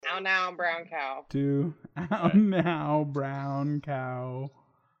now, brown cow. To now, brown cow.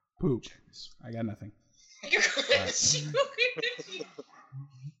 Poop. I got nothing. You're good.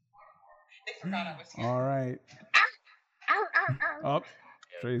 They forgot I was here. All right. Oh,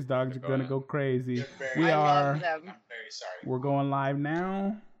 Trey's dogs are gonna go crazy. I love them. I'm very sorry. We're going live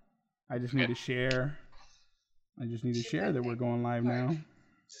now. I just need to share. That we're going live now.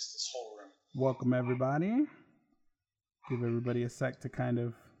 Just this whole room. Welcome everybody. Give everybody a sec to kind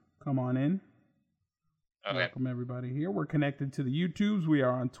of come on in. Okay. Welcome everybody here. We're connected to the YouTubes. We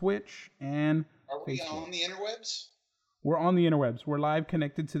are on Twitch and Are we Facebook. on the interwebs? We're on the interwebs. We're live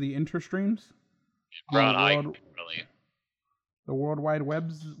connected to the Interstreams. We're on the IG, really. The World Wide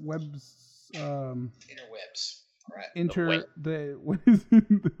Webs Interwebs. All right.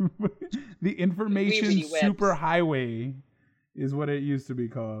 The information Weebly webs. superhighway is what it used to be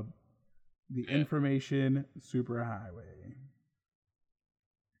called. The information superhighway.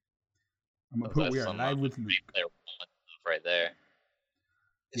 I'm gonna put we are live with Luke. Right there.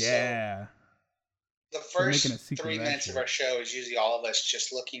 Yeah. The We're making a first secret 3 of that minutes of shit. our show is usually all of us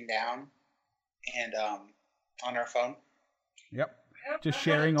just looking down and on our phone. Yep. Just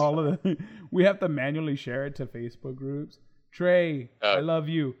sharing all of the. We have to manually share it to Facebook groups. Trey, I love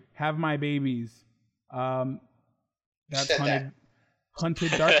you. Have my babies. That's Said that.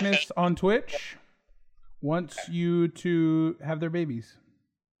 Hunted Darkness on Twitch. Wants you to have their babies.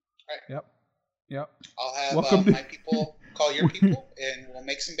 Right. Yep. I'll have Welcome to- my people call your people, and we'll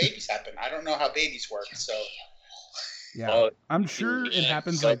make some babies happen. I don't know how babies work, so Yeah. Well, I'm sure it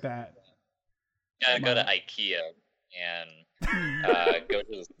happens so- like that. You gotta go to IKEA and go to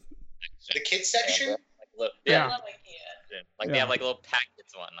the the kids section. Like, look, I Yeah. love IKEA. like Yeah. they have like little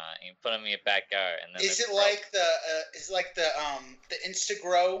packets and whatnot. And you put them in your backyard, and then Is they it grow. like the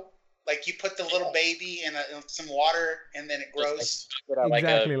Instagrow? Like you put the little baby in some water, and then it grows. Put out like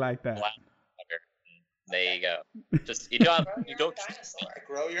Exactly a like that. black sucker. There you go. Just you don't Grow you your own don't dinosaur.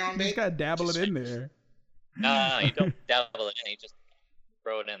 Grow your own You baby. just gotta dabble it in there. no, you don't dabble it in. You just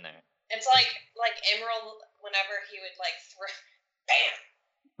throw it in there. It's like Emerald. Whenever he would like throw, bam.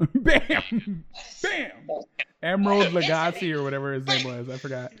 Bam! Emerald Lagasse or whatever his name was. I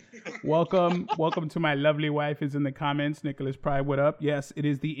forgot. Welcome to my lovely wife is in the comments. Nicholas Pride, what up? Yes, it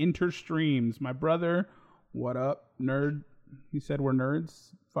is the Interstreams. My brother, what up? Nerd. He said we're nerds.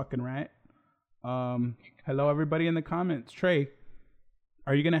 Fucking right. Hello everybody in the comments. Trey,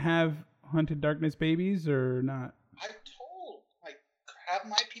 are you gonna have Hunted Darkness babies or not? I told have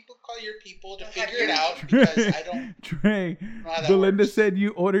my people call your people to Have figure you- it out because I don't Trey, know how that Belinda works. said you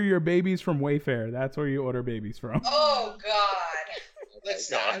order your babies from Wayfair. That's where you order babies from. Oh God. Let's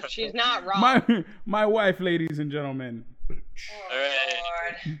not. She's not wrong. My wife, ladies and gentlemen. Oh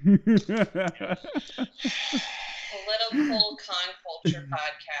Alright. Lord. Political con culture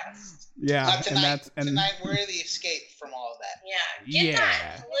podcast. Yeah, Not tonight. and Tonight we're the escape from all of that. Yeah. Get Yeah.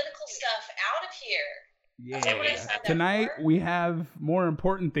 that political stuff out of here. That's what I yeah. signed up Tonight for. we have more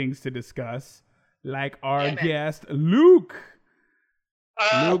important things to discuss, like our Damn it. guest Luke.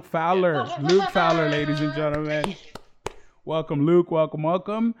 Luke Fowler. Luke Fowler, ladies and gentlemen. Welcome, Luke.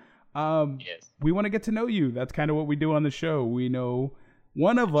 Welcome. Yes. We want to get to know you. That's kind of what we do on the show. We know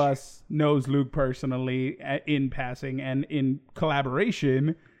one of us knows Luke personally in passing and in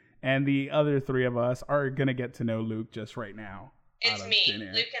collaboration, and the other three of us are going to get to know Luke just right now. It's out of me. thin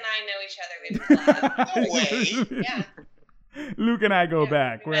air. Luke and I know each other. We've been No way. Yeah. Luke and I go Yeah,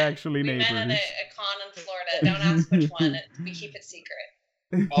 back. we We're met- actually we neighbors. met at a con in Florida. Don't ask which one. We keep it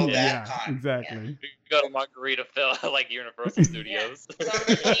secret. Oh, yeah, that con. exactly. You go to Margaritaville, like Universal Studios. It's on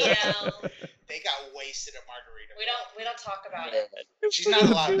the DL. They got wasted at Margarita. We don't talk about it. She's not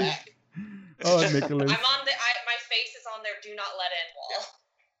allowed back. Oh, Nicholas. I'm on my face is on their do not let in wall.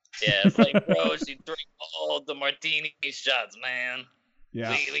 Yeah, it's like, bro, she drink all the martini shots, man. Yeah,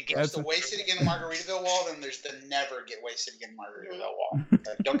 We get There's the wasted again in Margaritaville wall, then there's the never get wasted again in Margaritaville wall.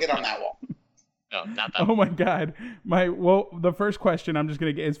 Don't get on that wall. No, not that. Oh my God. The first question I'm just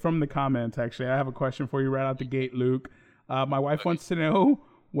gonna get is from the comments. Actually, I have a question for you right out the gate, Luke. My wife wants to know,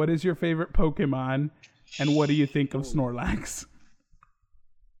 what is your favorite Pokemon, and what do you think of Snorlax?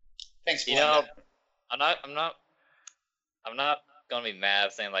 Thanks, You Belinda. know, I'm not gonna be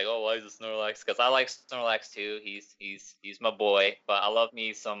mad saying like, oh, why is it Snorlax? Because I like Snorlax too. He's my boy. But I love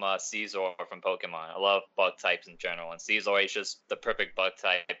me some Caesar from Pokemon. I love bug types in general, and Caesar is just the perfect bug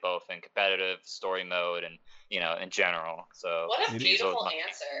type, both in competitive, story mode, and in general. So What a It is. beautiful Caesar's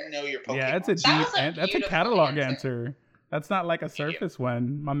answer. Know your Pokemon. Yeah, that's a That deep, was a and that's a beautiful catalog answer. answer. That's not like a surface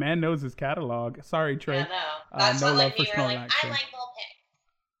one. My man knows his catalog. Sorry, Trey. Yeah, no. That's no not love like me. for You're like, Snorlax, I so. like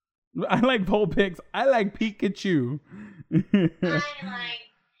Vulpix. I like Vulpix. I like Pikachu. I like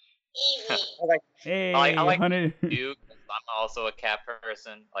Eevee. Hey, I like 100. Duke. I'm also a cat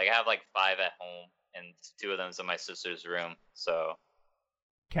person. Like I have like 5 at home, and 2 of them's in my sister's room. So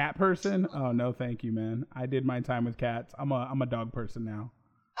Cat person? Oh no, thank you, man. I did my time with cats. I'm a dog person now.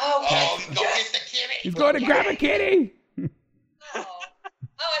 Oh, Oh, go get the kitty. He's going to grab a kitty. Oh,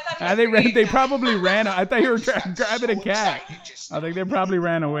 I thought They probably ran. I thought you were grabbing a cat. I think they probably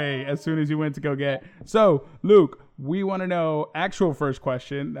ran away as soon as you went to go get. So, Luke, we want to know actual first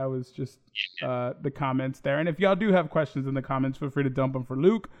question. That was just the comments there. And if y'all do have questions in the comments, feel free to dump them for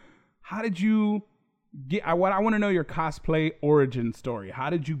Luke. How did you get? I want to know your cosplay origin story. How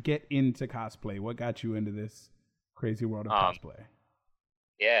did you get into cosplay? What got you into this crazy world of cosplay?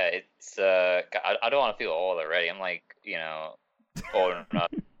 yeah, it's I don't want to feel old already. I'm like old enough.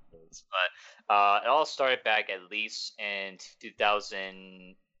 But it all started back at least in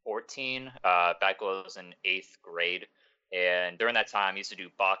 2014. Back when I was in 8th grade, and during that time, I used to do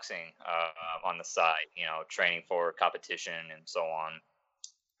boxing on the side. Training for competition and so on.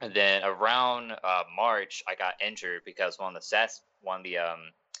 And then around March, I got injured because one of the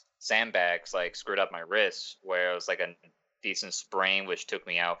sandbags like screwed up my wrist, where it was like a decent sprain, which took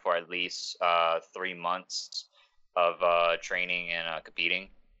me out for at least 3 months of training and competing.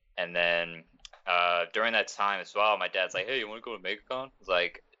 And then during that time as well, my dad's like, "Hey, you want to go to MegaCon?" I was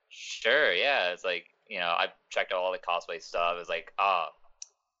like, "Sure, yeah." It's like I checked out all the cosplay stuff. It's like,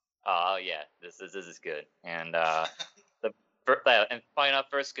 yeah, this is good. And and funny enough,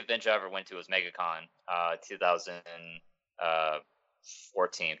 first convention I ever went to was MegaCon,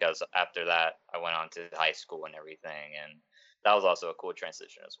 2014. Because after that, I went on to high school and everything, and that was also a cool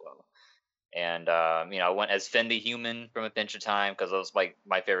transition as well. And I went as Finn the Human from Adventure Time because it was like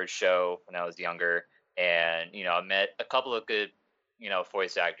my favorite show when I was younger. And I met a couple of good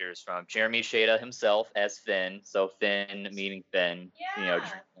voice actors, from Jeremy Shada himself as Finn, so Finn meeting Finn,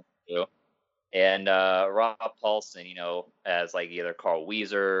 and Rob Paulson, as like either Carl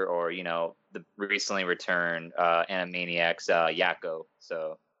Weezer or the recently returned Animaniacs Yakko.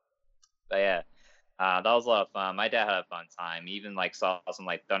 So, but yeah. That was a lot of fun. My dad had a fun time. He even like saw some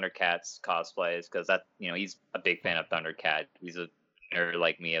like Thundercats cosplays because that he's a big fan of Thundercat. He's a nerd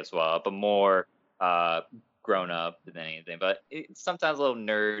like me as well, but more grown up than anything. But sometimes a little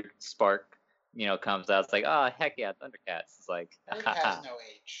nerd spark comes out. It's like, oh heck yeah, Thundercats. It's like Nerd has no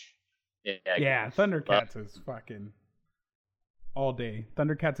age. Yeah, Thundercats is fucking all day.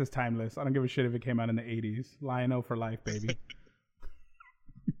 Thundercats is timeless. I don't give a shit if it came out in the 80s. Lion-O for life, baby.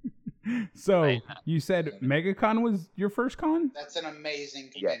 So you said MegaCon was your first con? That's an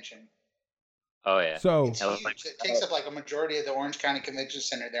amazing convention. Oh yeah. So it's huge. It takes up like a majority of the Orange County Convention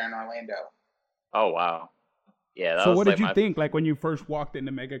Center there in Orlando. Oh wow. Yeah. So what did you think like when you first walked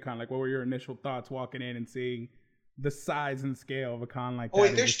into MegaCon? Like what were your initial thoughts walking in and seeing the size and scale of a con like that? Oh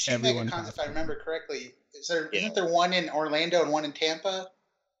wait, there's 2 MegaCons if I remember correctly. Isn't there one in Orlando and one in Tampa?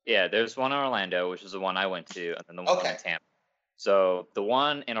 Yeah, there's one in Orlando, which is the one I went to, and then the one in Tampa. So the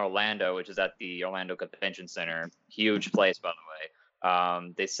one in Orlando, which is at the Orlando Convention Center, huge place, by the way.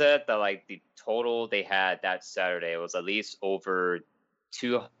 They said that like the total they had that Saturday was at least over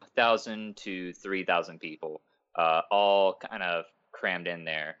 2,000 to 3,000 people, all kind of crammed in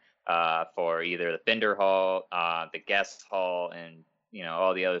there for either the vendor hall, the guest hall, and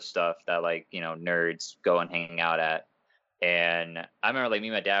all the other stuff that like nerds go and hang out at. And I remember like me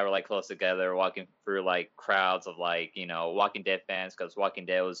and my dad were like close together, walking through like crowds of like Walking Dead fans, because Walking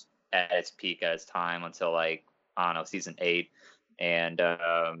Dead was at its peak at its time until like I don't know, season 8. And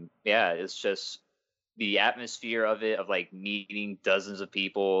yeah, it's just the atmosphere of it, of like meeting dozens of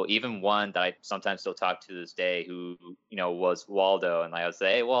people, even one that I sometimes still talk to this day, who was Waldo, and like I would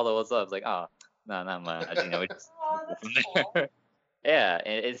say, "Hey Waldo, what's up?" I was like, "Oh, no, not much." Just, that's cool. Yeah,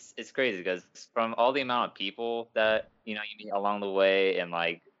 it's crazy because from all the amount of people that you meet along the way, and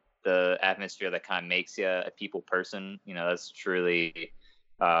like the atmosphere that kind of makes you a people person, that's truly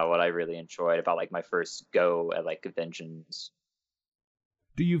what I really enjoyed about like my first go at like conventions.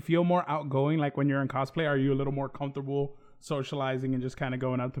 Do you feel more outgoing like when you're in cosplay? Are you a little more comfortable socializing and just kind of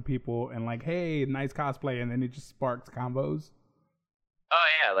going up to people and like, "Hey, nice cosplay," and then it just sparks combos? Oh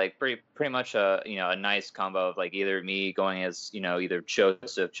yeah, like pretty much a nice combo of like either me going as either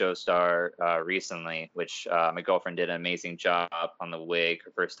Joseph Joestar recently, which my girlfriend did an amazing job on the wig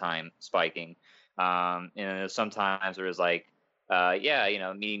her first time spiking, and sometimes there was like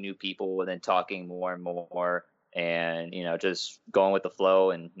meeting new people and then talking more and more, and just going with the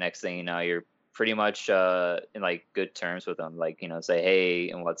flow, and next thing you know you're pretty much in like good terms with them, like say hey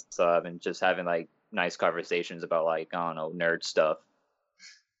and what's up, and just having like nice conversations about like I don't know, nerd stuff.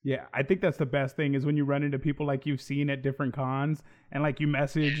 Yeah, I think that's the best thing is when you run into people like you've seen at different cons and like you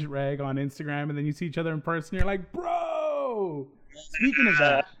message Reg on Instagram and then you see each other in person. You're like, bro. Speaking of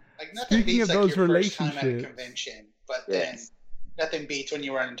that, Like nothing speaking beats of like those your first time at a relationships. convention, but then nothing beats when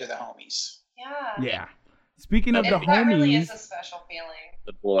you run into the homies. Yeah. Yeah. Speaking of the That really is homies, a special feeling.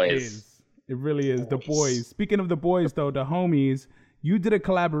 The it boys. is. It really is. The Boys. boys. Speaking of the boys, though, the homies, you did a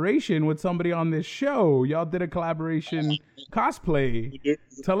collaboration with somebody on this show. Y'all did a collaboration cosplay.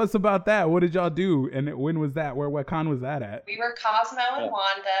 Tell us about that. What did y'all do? And when was that? What con was that at? We were Cosmo and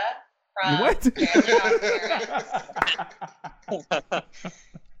Wanda from What?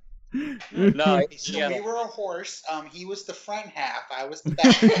 No, So yeah. we were a horse. He was the front half. I was the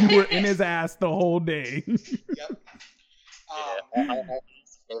back You half. were in his ass the whole day. Yep.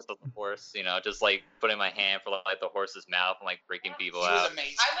 I was the horse, you know, just like putting my hand for like the horse's mouth and like freaking He people was out.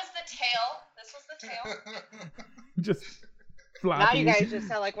 amazing. I was the tail. This was the tail. Just Now floppy. you guys just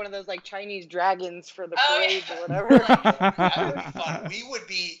sound like one of those like Chinese dragons for the Oh, parade yeah. or whatever. That would be fun. We would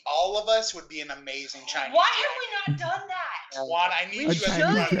be, all of us would be an amazing Chinese. Why have we not done that? Juan, I need A you as a Chinese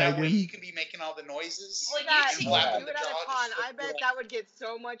front. That way dragon. you can be making all the noises. Well, that, you do two- Flapping it the at a jaw, con. just I bet that would get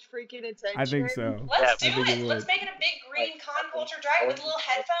so much freaking attention. I think so. Let's I do think it it. would. Let's make it a big green con culture drag with little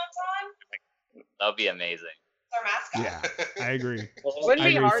headphones on. That would be amazing. It's our mascot. Yeah, I agree. Wouldn't I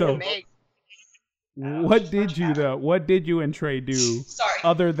be agree. hard So- to make. What did you though? What did you and Trey do Sorry.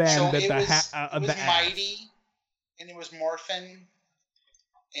 other than So that it the was, ha- it was the ass? Mighty, and it was Morphin,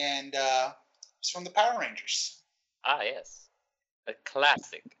 and it's from the Power Rangers. Ah, yes. A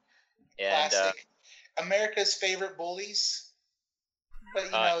classic. And Classic. America's favorite bullies. But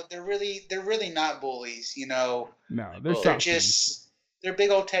you know, they're really not bullies, you know. No, they're They're They're softies. just they're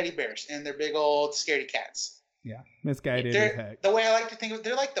big old teddy bears and they're big old scaredy cats. Yeah, misguided as They're heck. the way I like to think of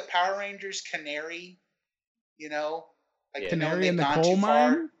they're like the Power Rangers canary, you know? Like Yeah. you know, Canary they've in the gone coal too far.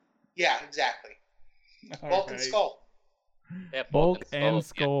 mine. Yeah, exactly. Bulk and Alright. Skull. yeah, Bulk and yeah.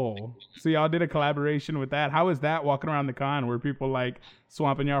 Skull. So y'all did a collaboration with that. How is that walking around the con? Were people like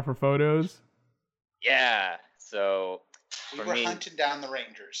swamping y'all for photos? Yeah. So We for were me, hunting down the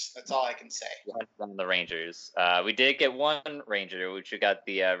Rangers. That's all I can say. we hunted down the Rangers. We did get one Ranger, which we got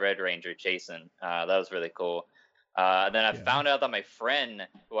the Red Ranger, Jason. That was really cool. Then I Yeah. found out that my friend,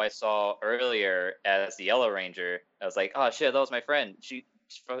 who I saw earlier as the Yellow Ranger, I was like, oh shit, that was my friend. She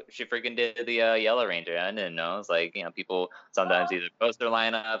freaking did the Yellow Ranger. I didn't know. It's like, you know, people sometimes either post their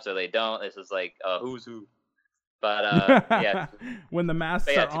lineups or they don't. It's just like, who's who. But yeah, When the masks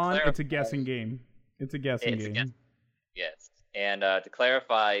But yeah, are to on, it's a clarify- guessing game. It's a guessing It's a game. yes. And to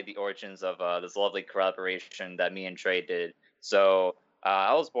clarify the origins of this lovely collaboration that me and Trey did. So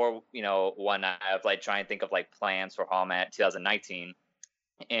I was bored, you know, one night of like trying to think of like plans for Hallmat 2019,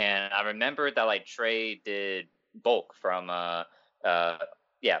 and I remembered that like Trey did Bulk from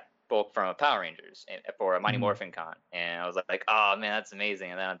Bulk from Power Rangers for a Mighty Mhm. Morphin Con, and I was like, oh man, that's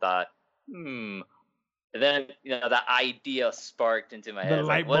amazing. And then I thought, And then you know that idea sparked into my head. The It's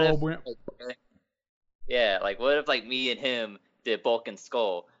light like, what if, bulb went. yeah, like what if like me and him did Bulk and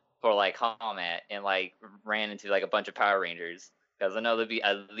Skull for like Hallmat and like ran into like a bunch of Power Rangers, because I know there'd be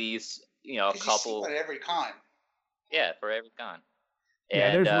at least a 'Cause you see couple, one at every con. yeah, for every con. Yeah,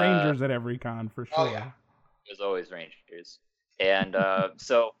 And, there's Rangers at every con for sure. Oh, yeah. There's always Rangers. And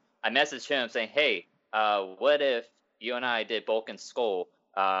so I messaged him saying, hey, what if you and I did Bulk and Skull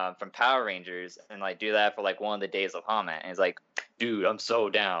from Power Rangers and like do that for like one of the days of Hallmat? And he's like, dude, I'm so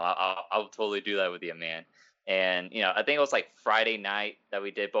down. I'll totally do that with you, man. And I think it was like Friday night that we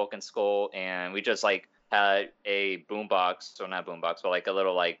did Bulk and Skull, and we just like had a boombox, or not boombox, but like a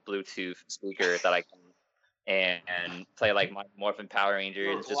little like Bluetooth speaker that I can and play like my Morphin Power You were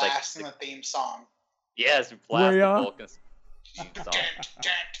Rangers, just like blasting the theme song. yes, blast Were the ya? Bulk and Skull song.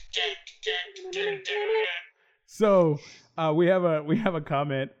 So we have a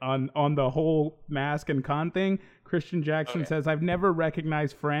comment on the whole mask and con thing. Christian Jackson Okay. says, I've never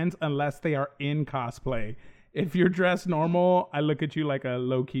recognized friends unless they are in cosplay. If you're dressed normal, I look at you like a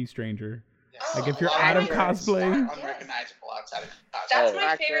low-key stranger. Like, if A you're lot out of Rangers cosplay- are unrecognizable outside of cosplay. That's Oh.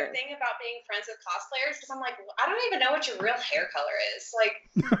 my favorite Accurate. thing about being friends with cosplayers, because I'm like, I don't even know what your real hair color is. Like,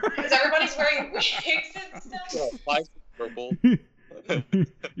 because everybody's wearing wigs and stuff. Purple.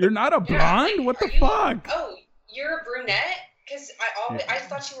 You're not a Yeah, blonde? like, What the are you- fuck? Oh, you're a brunette? Because I Yeah.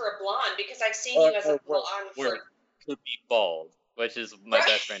 thought you were a blonde, because I've seen you as a blonde we're- for... Could be bald, which is my Right.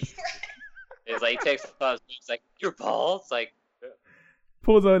 best friend. It's like he takes off, he's like, you're bald? It's like,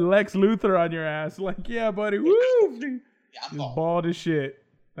 Pulls a Lex Luthor on your ass. Like, yeah, buddy. Woo! Yeah, I'm Just bald. bald as shit.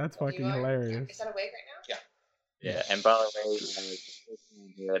 That's You fucking are? hilarious. Is that a wig right now? yeah. And by the way,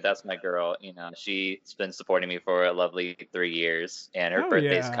 Yeah, that's my girl. You know, she's been supporting me for a lovely 3 years, and her Oh,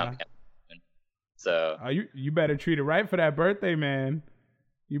 birthday's yeah. coming up soon. So, Oh, you better treat it right for that birthday, man.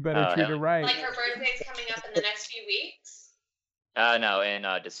 You better Oh, treat hell it right. Like her birthday's coming up in the next few weeks. no, in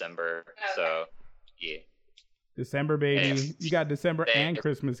December. Okay. So, yeah. December, baby. Yeah. You got December Thank and you.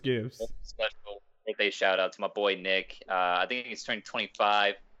 Christmas gifts. Special birthday shout out to my boy Nick. I think he's turning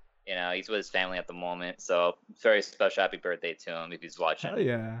 25. You know, he's with his family at the moment. So, very special happy birthday to him if he's watching. Oh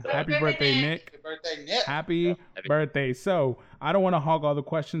yeah. So- Happy birthday, Nick. Happy birthday, Nick. Happy Happy- birthday. So I don't want to hog all the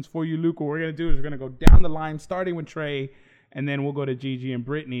questions for you, Luke. What we're gonna do is we're gonna go down the line, starting with Trey, and then we'll go to Gigi and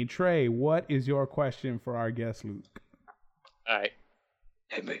Brittany. Trey, what is your question for our guest, Luke? All right.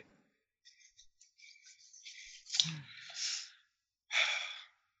 Hey, mate.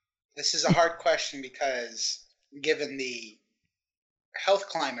 This is a hard question because given the health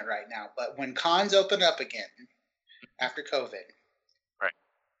climate right now, but when cons open up again after COVID, Right.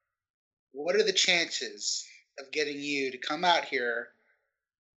 what are the chances of getting you to come out here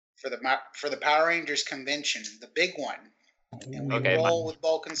for the Power Rangers convention, the big one, and we Okay, roll with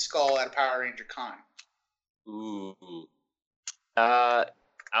Bulk and Skull at a Power Ranger con? Ooh.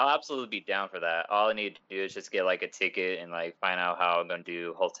 I'll absolutely be down for that. All I need to do is just get like a ticket and like find out how I'm gonna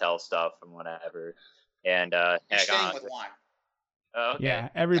do hotel stuff and whatever. And You're heck staying on. with one. Oh, okay. Yeah,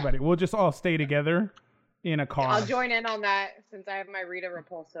 everybody. We'll just all stay together in a car. I'll join in on that since I have my Rita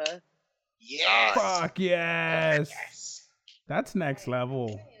Repulsa. Yes. Fuck yes. Yes. That's next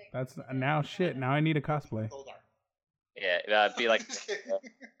level. That's now shit. Now I need a cosplay. Goldar. Yeah, it'd be like I was like, I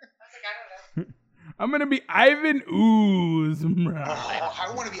don't know. I'm gonna be Ivan Ooze. Oh,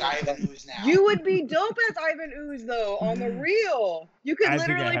 I want to be Ivan Ooze now. You would be dope as Ivan Ooze though, on the real. You could I think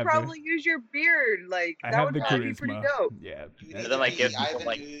I literally have probably use your beard. Like I that have would the probably be pretty charisma. dope. Yeah. You That's- need then, to like, be give people, Ivan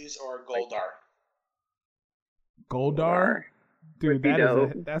like- Ooze or Goldar. Goldar. Dude, Would be that is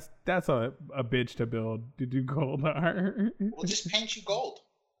dope. that's a bitch to build to do Goldar. We'll just paint you gold.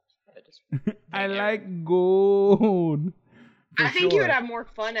 I like gold. For I think you sure. would have more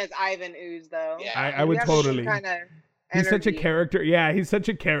fun as Ivan Ooze though. Yeah. I would totally. He's such a character. Yeah, he's such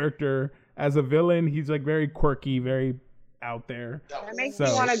a character as a villain. He's like very quirky, very out there. That makes So-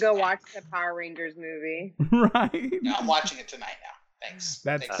 me want to go watch the Power Rangers movie. Right. Yeah, I'm watching it tonight now. Thanks.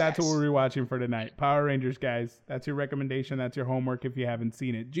 That's Thanks, what guys. we're rewatching for tonight. Power Rangers, guys. That's your recommendation. That's your homework if you haven't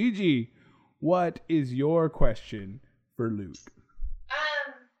seen it. Gigi, what is your question for Luke?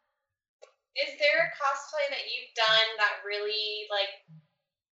 Is there a cosplay that you've done that really like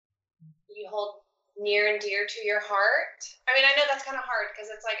you hold near and dear to your heart? I mean, I know that's kind of hard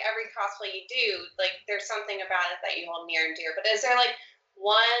because it's like every cosplay you do, like there's something about it that you hold near and dear. But is there like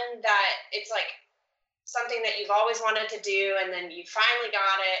one that it's like something that you've always wanted to do and then you finally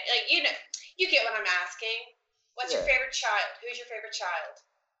got it? Like you get what I'm asking. What's your Yeah. favorite child? Who's your favorite child?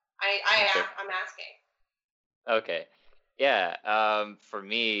 Okay. I'm asking. Okay. Yeah. For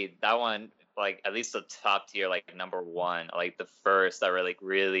me, that one, like at least the top tier, like number one, like the first that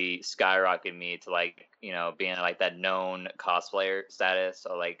really skyrocketed me to like, you know, being like that known cosplayer status,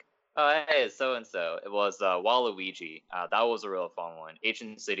 or like, oh hey, it's so and so. It was Waluigi. That was a real fun one.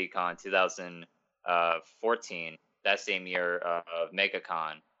 Ancient City Con 2014, that same year of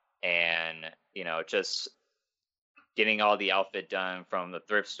MegaCon, and you know, just getting all the outfit done from the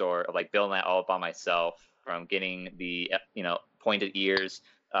thrift store, like building that all by myself, from getting the pointed ears,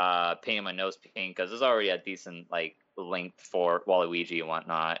 painting my nose pink because there's already a decent like length for Waluigi and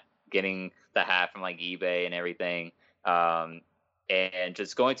whatnot, getting the hat from like eBay and everything, and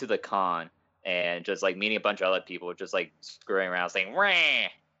just going to the con and just like meeting a bunch of other people, just like screwing around saying "Rah!"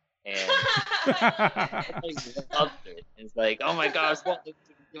 and I loved it. It's like, oh my gosh,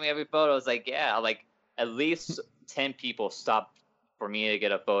 give me every photo. It's like, yeah, like at least 10 people stopped for me to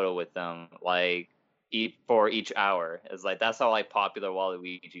get a photo with them, like for each hour. It's like that's how like popular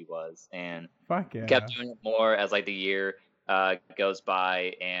Waluigi was, and Fuck yeah. kept doing it more as like the year goes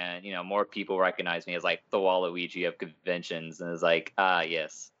by, and you know, more people recognize me as like the Waluigi of conventions, and it's like,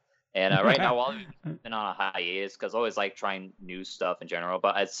 yes. And right now, Waluigi's been on a hiatus because I always like trying new stuff in general,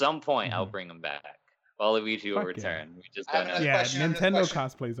 but at some point I'll bring him back. Waluigi will Fuck yeah. return. We just I have don't know. another Yeah, question, another Nintendo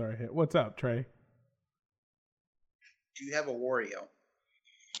question. cosplays are a hit. What's up, Trey? Do you have a Wario?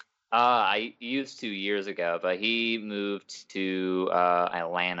 I used to years ago, but he moved to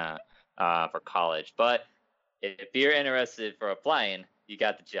Atlanta for college. But if you're interested for applying, you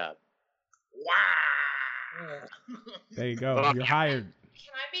got the job. Wow. There you go. You're hired.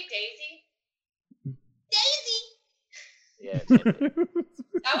 Can I be Daisy? Daisy! Yeah.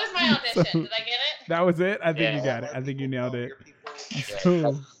 That was my audition. Did I get it? That was it? I think Yeah. you got it. I think you nailed it. Your people.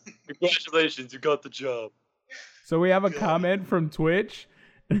 So, Congratulations, you got the job. So we have a comment from Twitch.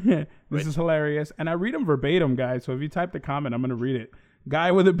 This is hilarious. And I read them verbatim, guys. So if you type the comment, I'm going to read it.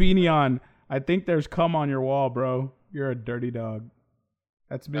 Guy with a beanie on. I think there's cum on your wall, bro. You're a dirty dog.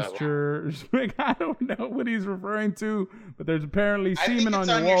 That's Mr. I don't know what he's referring to, but there's apparently semen on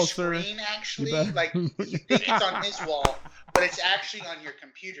your wall, sir. Screen, actually, like you think it's on his wall, but it's actually on your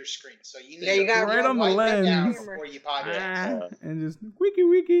computer screen. So you need you got right on the lens before you podcast. and just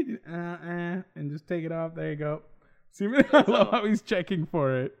wiki, and just take it off. There you go. Semen. I love how he's checking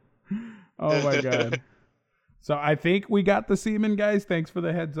for it. Oh my god. So I think we got the semen, guys. Thanks for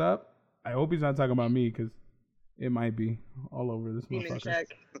the heads up. I hope he's not talking about me because it might be all over this motherfucker.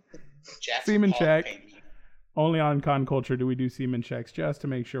 Semen check. Only on Con Culture do we do semen checks just to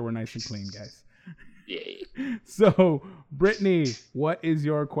make sure we're nice and clean, guys. Yeah. So, Brittany, what is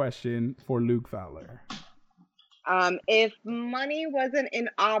your question for Luke Fowler? If money wasn't an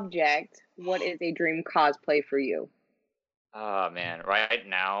object, what is a dream cosplay for you? Oh man, right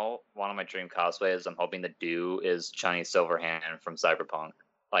now one of my dream cosplays I'm hoping to do is Johnny Silverhand from Cyberpunk.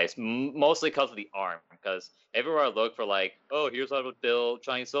 Like it's mostly because of the arm. Because everywhere I look for like, oh, here's how to build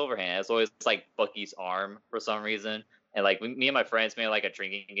Johnny Silverhand, it's always like Bucky's arm for some reason. And like me and my friends made like a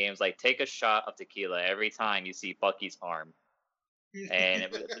drinking game. It's like take a shot of tequila every time you see Bucky's arm. And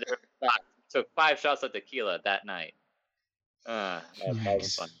took 5 shots of tequila that night. That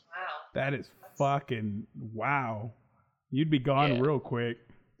was fun. Wow. That is fucking wow. You'd be gone real quick.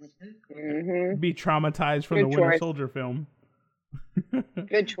 Mm-hmm. Be traumatized from Good the Winter choice. Soldier film.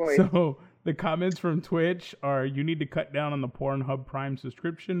 Good choice. So the comments from Twitch are: you need to cut down on the Pornhub Prime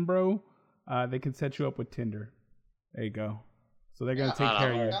subscription, bro. They can set you up with Tinder. There you go. So they're gonna take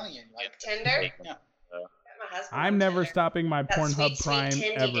care of you. Tinder? Yeah. My husband I'm on never Tinder. stopping my That Pornhub sweet, Prime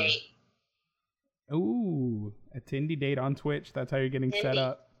sweet Tindy ever. date. Ooh, a Tindy date on Twitch. That's how you're getting set Tindy.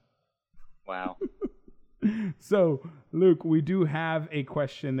 up. Wow. So, Luke, we do have a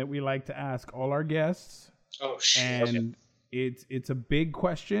question that we like to ask all our guests, Oh shit. and it's a big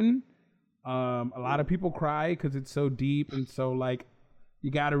question. A lot of people cry because it's so deep and so like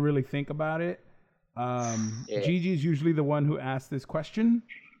you got to really think about it. Gigi's usually the one who asks this question,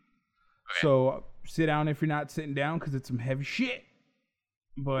 so sit down if you're not sitting down because it's some heavy shit.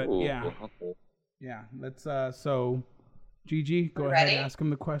 But Ooh, yeah, okay. yeah. Let's so Gigi, go You ahead ready? and ask him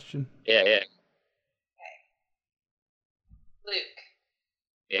the question. Yeah. Luke,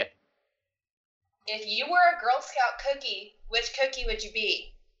 Yeah. if you were a Girl Scout cookie, which cookie would you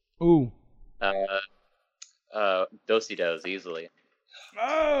be? Ooh. Dosey Does easily.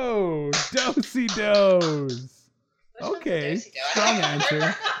 Oh, dosey dos. Which one's the Okay, Do-si-do? strong answer.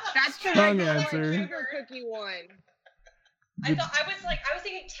 That's the Strong regular answer. sugar cookie one. I was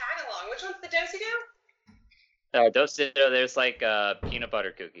thinking tag along. Which one's the do-si-do? Dosey Do, there's like peanut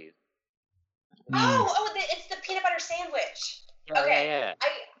butter cookies. It's the peanut butter sandwich. Yeah, Okay. yeah.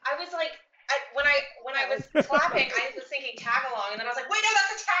 I was like, when I was clapping, I was thinking tag along, and then I was like, wait, no,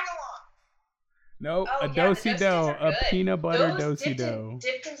 that's a tag along. No, Oh, a yeah, the dosey do, Dosey-dos are a good. peanut butter Those dosey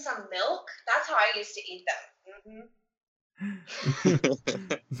dipped in some milk. That's how I used to eat them.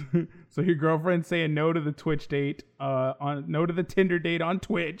 do. So your girlfriend's saying no to the Twitch date, no to the Tinder date on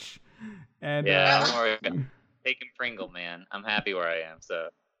Twitch, and Yeah, I'm already taking Pringle, man. I'm happy where I am. So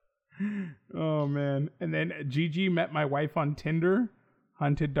oh man, and then Gigi met my wife on Tinder.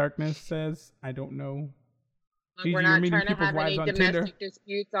 Hunted Darkness says, I don't know. Gigi, We're you're not meeting trying to people's have wives any on domestic Tinder?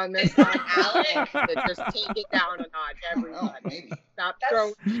 disputes on this podcast. So just take it down a notch, Oh, everybody. maybe. Stop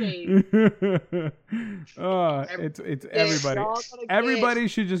That's- throwing shade. Oh, it's everybody. Y'all gotta get Everybody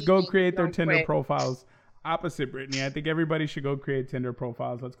should just go Gigi create their on Tinder Twitch. profiles. Opposite Brittany, I think everybody should go create Tinder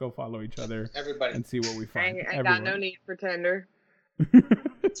profiles. Let's go follow each other Everybody. and see what we I find. ain't got no need for Tinder.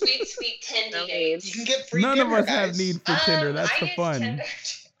 Sweet, sweet Tindy No dates. You can get free None of dinner, us have guys. need for Tinder. That's I the used fun. Tinder.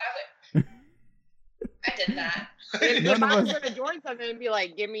 I did that. If None of I was us- going to join something, it'd be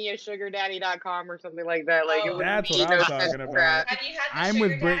like, give me a sugardaddy.com or something like that. Like, it wouldn't That's be what I was no talking sense about. crap. Have you had the I'm sugar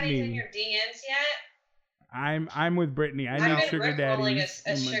with daddies Brittany. in your DMs yet? I'm with Brittany. I I've need been sugar rickrolling daddies. a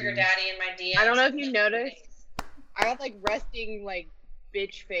in my sugar DMs. daddy in my DMs. I don't know if you noticed. I have like resting like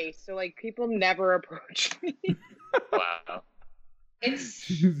bitch face, so like people never approach me. wow. It's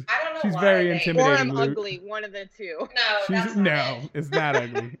She's, I don't know she's why very they- or intimidating. I'm Luke. ugly, one of the two. no, that's not No, it. it's not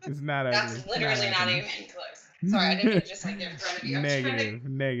ugly. It's not ugly. That's literally not ugly. even close. Sorry, I didn't mean to just like get in front of you. I'm trying to- Negative,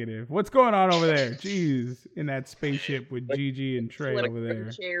 negative. What's going on over there? Jeez, in that spaceship with Gigi and Trey Like, over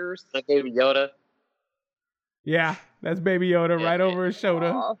there. Chairs. Like Baby Yoda. Yeah, that's Baby Yoda right over his shoulder.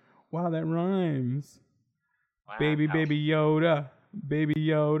 Aw. Wow, that rhymes. Wow. Baby Yoda. Baby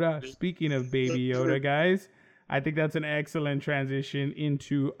Yoda. Speaking of Baby Yoda, guys, I think that's an excellent transition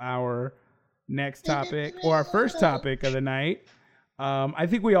into our next topic, or our first topic of the night. I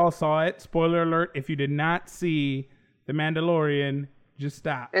think we all saw it. Spoiler alert: if you did not see The Mandalorian, just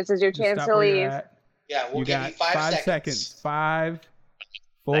stop. This is your Just chance stop to where you're leave. at. Yeah, we'll You give got you 5 seconds. 5,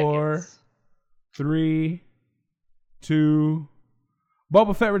 4, Seconds. 3, 2.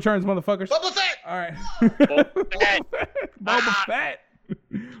 Boba Fett returns, motherfuckers. Boba Fett! All right. Boba Fett. Boba Fett.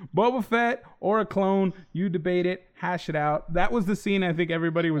 Boba Fett or a clone. You debate it. Hash it out. That was the scene I think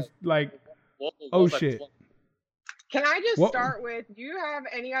everybody was like, oh shit. Can I just What- start with, do you have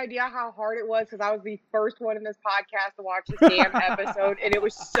any idea how hard it was? Because I was the first one in this podcast to watch this damn episode, and it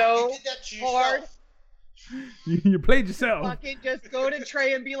was so You did that to hard. yourself. You played yourself. Fucking just go to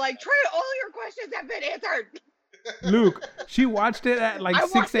Trey and be like, Trey, all your questions have been answered. Luke, she watched it at like I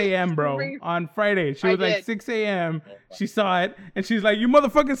 6 watched it a.m., bro, three- on Friday. She I was like did. 6 a.m. She saw it, and she's like, you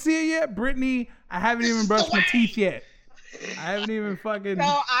motherfucking see it yet? Brittany, I haven't even brushed my teeth yet. I haven't even fucking... So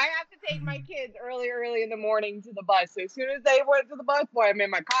I have to take my kids early in the morning to the bus. So as soon as they went to the bus, boy, I made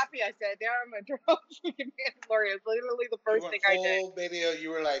my coffee. I sat down. I'm going to turn on freaking Mandalorian. It's literally the You first went thing I did. full baby, you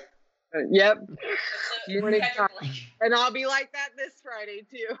were like, Yep. You Morning had your time. blanket. And I'll be like that this Friday,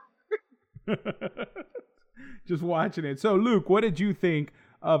 too. Just watching it. So, Luke, what did you think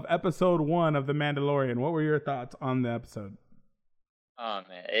of episode 1 of The Mandalorian? What were your thoughts on the episode? Oh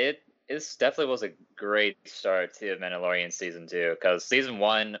man, it definitely was a great start to Mandalorian season 2, because season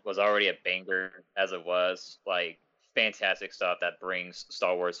 1 was already a banger as it was, like fantastic stuff that brings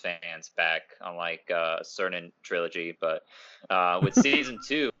Star Wars fans back, unlike a certain trilogy. But with season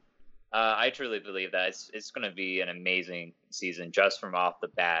 2, I truly believe that it's going to be an amazing season just from off the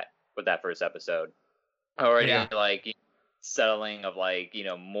bat with that first episode. Already Yeah. like settling of like, you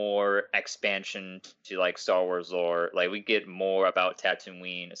know, more expansion to like Star Wars lore. Like we get more about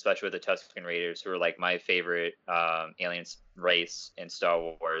Tatooine, especially with the Tusken Raiders, who are like my favorite aliens race in Star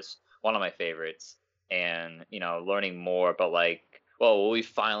Wars, one of my favorites. And you know, learning more about like, well, will we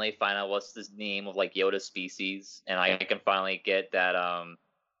finally find out what's the name of like Yoda species, and I can finally get that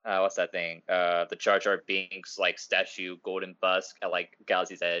what's that thing? The Jar Jar Binks like statue, golden busk at like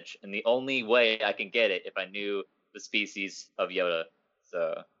Galaxy's Edge, and the only way I can get it if I knew the species of Yoda.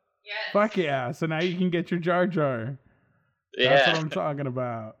 So Yes. Fuck yeah. So now you can get your Jar Jar. That's yeah, what I'm talking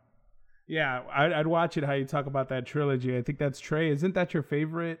about. Yeah, I'd watch it how you talk about that trilogy. I think that's Trey. Isn't that your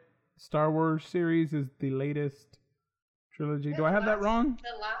favorite Star Wars series? Is the latest trilogy? Do I have that wrong?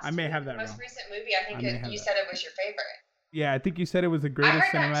 The last I may have that most wrong. recent movie, I think I may have you that. said it was your favorite. Yeah, I think you said it was the greatest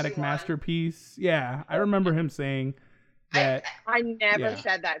heard that cinematic too, masterpiece. Yeah, I remember him saying that. I never Yeah.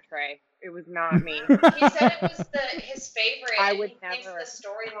 said that, Trey. It was not me. He said it was his favorite. I and would he thinks never. the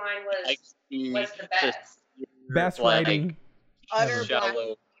storyline was like was the best. Best like, writing. Utter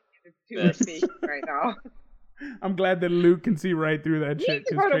shallow. It's too much speaking right now. I'm glad that Luke can see right through that You shit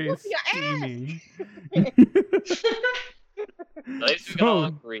can because go to Trey is whoop your ass. steaming. At least we can all So-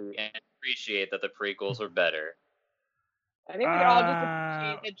 agree and appreciate that the prequels were better. I think we all just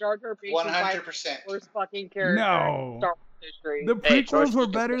Ah. appreciate that Jar Jar Binks is like 100%. the worst fucking character No. in Star Wars history. The Hey, prequels George were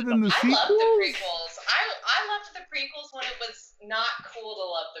Lucas better did than the I loved the sequels. prequels. I loved the prequels when it was not cool to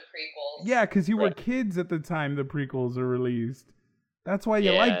love the prequels. Yeah, because you were Right. kids at the time the prequels were released. That's why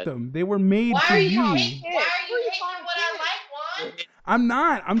you Yeah. liked them. They were made Why for are you. you hating? Why are Who are you you hating calling what I kid? like, Juan? I'm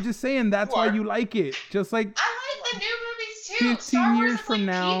not. I'm just saying that's You why are. you like it. Just like I like the new movies too. 15 Star Wars years is from like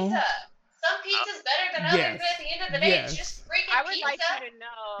now- pizza. Some pizza's better than others, Yes. but at the end of the day, Yes. it's just freaking I would pizza. like you to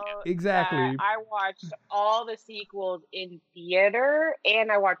know Exactly. that I watched all the sequels in theater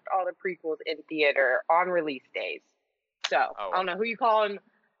and I watched all the prequels in theater on release days. So Oh, I don't know who you calling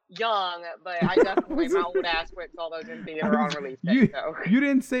young, but I definitely my old ass went saw those in theater on release You- day. So you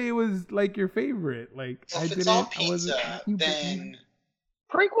didn't say it was like your favorite. Like Well, I if didn't. it's all I wasn't. pizza, you- then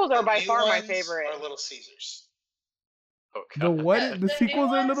prequels are by the far new my ones favorite. are Little Caesars. Oh, The God. what? The new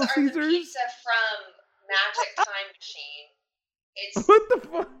sequels are ones Little The Caesars. pizza from Magic Time Machine. It's What the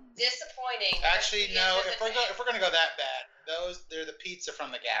fuck? disappointing. Actually, At the no. end of If the we're day. if we're gonna go that bad, they're the pizza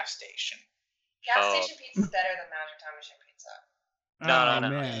from the gas station. Gas Oh. station pizza is better than Magic Time Machine pizza. No, oh, no.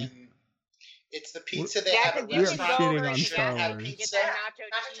 man. And it's the pizza they Yeah, have at 'cause you can We're go shitting over on and Star gas Wars. and get Wars. the Yeah, nacho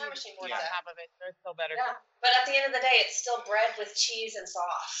Magic cheese Time Machine on pizza. top of it. They're still better. Yeah, but at the end of the day, it's still bread with cheese and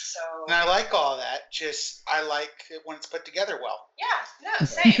sauce. So And I like all that. Just I like it when it's put together well. yeah, no,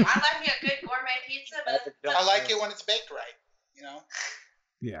 same. I like me a good gourmet pizza, but I like it when it's baked right. You know,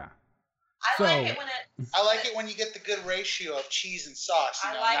 Yeah. I like So- it when I like it when you get the good ratio of cheese and sauce.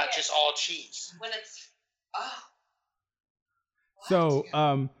 You I know, like not it. just all cheese. it's oh.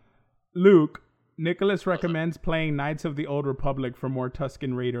 So, Luke, Nicholas recommends playing Knights of the Old Republic for more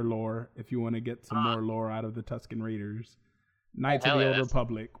Tusken Raider lore. If you want to get some more lore out of the Tusken Raiders, Knights hell of the yeah, Old that's-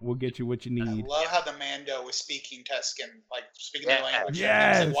 Republic will get you what you I need. love how the Mando was speaking Tuscan, like speaking Yeah. the language.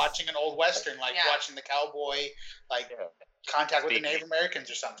 Yes. It's like watching an old western, like Yeah. watching the cowboy, like Yeah. contact with the Speaking. Native Americans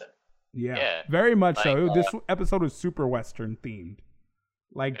or something. Yeah, Yeah. very much Like, so. This episode was super Western themed,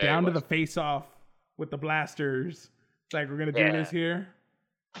 like Very down to the Western. face off with the blasters. It's like we're gonna do Yeah. this here.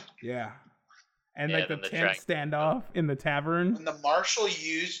 Yeah, and Yeah, like the then the tent track- standoff in the tavern. When the marshal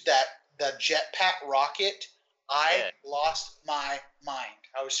used the jetpack rocket, I Yeah. lost my mind.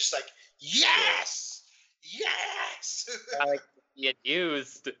 I was just like, yes, yes. Like, get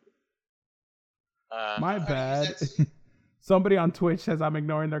used. My I use bad. that scene. Somebody on Twitch says I'm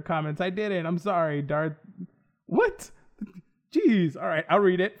ignoring their comments. I didn't. I'm sorry, Darth. What? Jeez. All right, I'll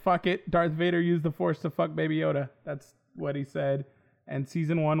read it. Fuck it. Darth Vader used the Force to fuck Baby Yoda. That's what he said. And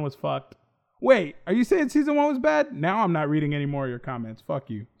season 1 was fucked. Wait, are you saying season 1 was bad? Now I'm not reading any more of your comments. Fuck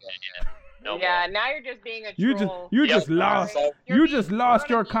you. No yeah, more. now you're just being a You troll. just Yep. lost. Sorry. You're You being- just lost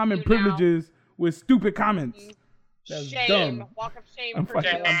you're your gonna comment do now. privileges with stupid comments. That's Shame. dumb. Walk of shame I'm for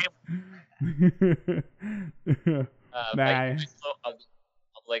fucking- you. Nah.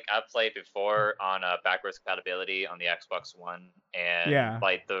 Like I've played before on backwards compatibility on the Xbox One, and Yeah.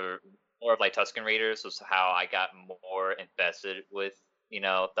 like the more of like Tusken Raiders was how I got more invested with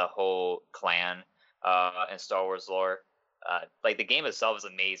the whole clan and Star Wars lore. Like the game itself is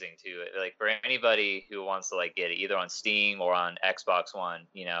amazing too. Like for anybody who wants to like get it either on Steam or on Xbox One,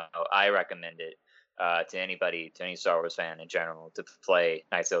 I recommend it to anybody, to any Star Wars fan in general, to play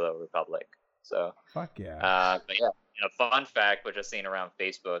Knights of the Old Republic. So. Fuck yeah. But yeah, a fun fact, which I've seen around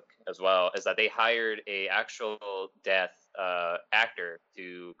Facebook as well, is that they hired a actual deaf actor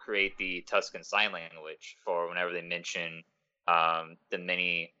to create the Tuscan Sign Language for whenever they mention the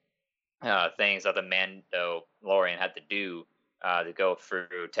many things that the Mandalorian had to do to go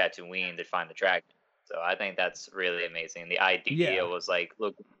through Tatooine to find the dragon. So I think that's really amazing. The idea Yeah. was like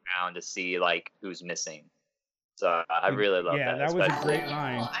looking around to see like who's missing. So I really love Yeah, that. that was a especially- great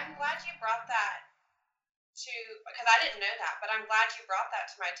line. Well, I'm glad you brought that because I didn't know that, but I'm glad you brought that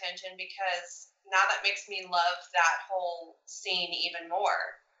to my attention because now that makes me love that whole scene even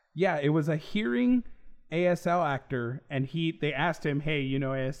more. Yeah, it was a hearing ASL actor, and they asked him, "Hey,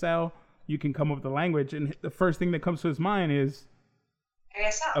 ASL, you can come up with the language," and the first thing that comes to his mind is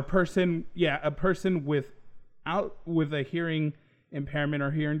ASL. a person with a hearing impairment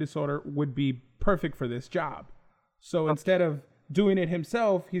or hearing disorder would be perfect for this job. So instead of doing it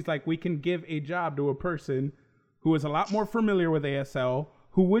himself, he's like, we can give a job to a person who is a lot more familiar with ASL,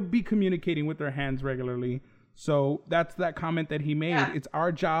 who would be communicating with their hands regularly. So that's that comment that he made. Yeah. It's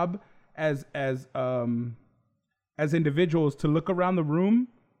our job as individuals to look around the room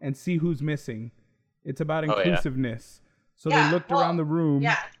and see who's missing. It's about Oh, yeah. inclusiveness. So Yeah, they looked well, around the room,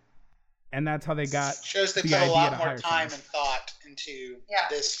 Yeah, and that's how they got Shows they the put a idea lot to more hire time someone. and thought into Yeah.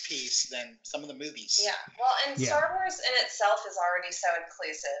 this piece than some of the movies. yeah. Well, and Yeah. Star Wars in itself is already so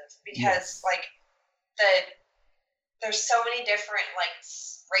inclusive because, Yes. like, there's so many different like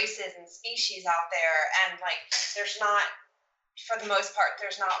races and species out there, and like, there's not, for the most part,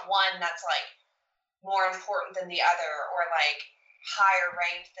 there's not one that's like more important than the other or like higher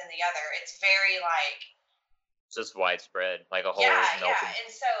ranked than the other. It's very like It's just widespread, like a whole yeah. melting.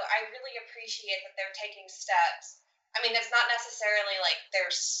 And so I really appreciate that they're taking steps. I mean, it's not necessarily like they're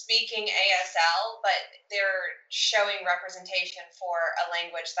speaking ASL, but they're showing representation for a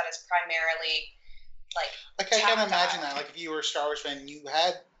language that is primarily like Like I can Tactile. imagine that. Like if you were a Star Wars fan and you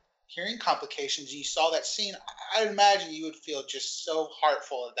had hearing complications and you saw that scene, I'd imagine you would feel just so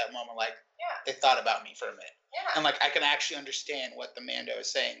heartful at that moment. Like Yeah. they thought about me for a minute, yeah. and like I can actually understand what the Mando is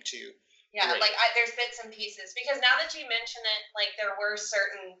saying to. Yeah, Great. like there's bits and pieces because now that you mention it, like there were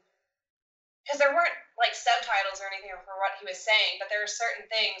certain, because there weren't like subtitles or anything for what he was saying, but there were certain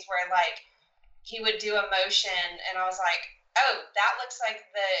things where like he would do a motion and I was like, oh, that looks like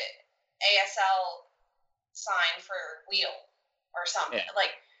the ASL sign for wheel or something, Yeah.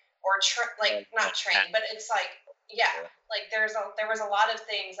 like or not train, but it's like yeah, like there was a lot of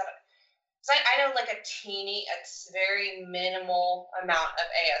things that. So I know like a very minimal amount of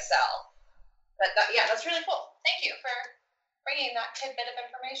ASL. But that's really cool. Thank you for bringing that tidbit of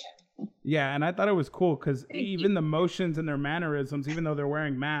information. Yeah, and I thought it was cool because even the motions and their mannerisms, even though they're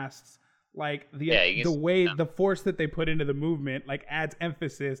wearing masks, like the force that they put into the movement, like adds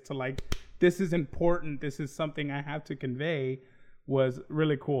emphasis to like this is important. This is something I have to convey. Was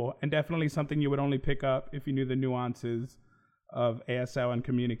really cool and definitely something you would only pick up if you knew the nuances of ASL and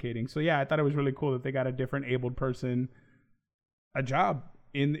communicating. So yeah, I thought it was really cool that they got a different abled person a job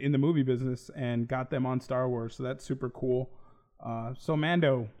in the movie business and got them on Star Wars. So that's super cool. So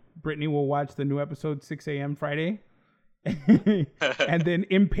Mando, Brittany will watch the new episode 6 a.m. Friday, and then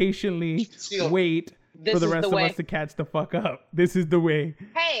impatiently Sealed. wait This for the is rest the of way. us to catch the fuck up. This is the way.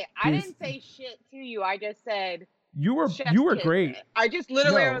 Hey, I This- didn't say shit to you. I just said You were chef's great. kiss. I just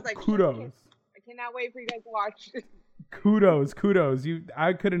literally I No, was like, chef's kudos. kiss. I cannot wait for you guys to watch. Kudos.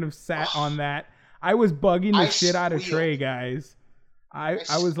 I couldn't have sat on that. I was bugging the I shit out of squealed. Trey, guys. I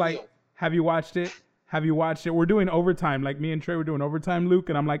was like, squealed. have you watched it? Have you watched it? We're doing overtime. Like me and Trey were doing overtime, Luke,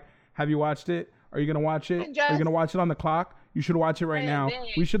 and I'm like, have you watched it? Are you gonna watch it? Are you gonna watch it on the clock? You should watch it right now.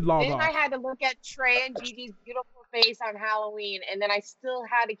 We should log Then off. I had to look at Trey and Gigi's beautiful face on Halloween, and then I still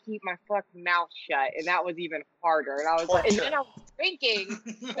had to keep my fucking mouth shut, and that was even harder. And I was like, and then I was thinking,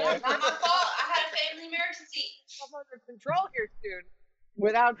 Not my fault. I had a family emergency. I'm under control here soon,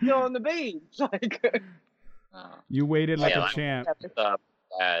 without spilling the beans. Like, You waited like Yeah, a like- champ.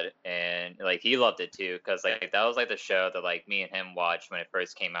 Dad, and like he loved it too, because like that was like the show that like me and him watched when it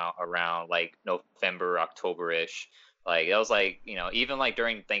first came out around like November, October-ish. Like that was like, you know, even like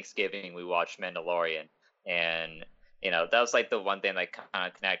during Thanksgiving we watched Mandalorian, and you know that was like the one thing that kind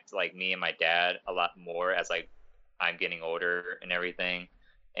of connect like me and my dad a lot more as like I'm getting older and everything.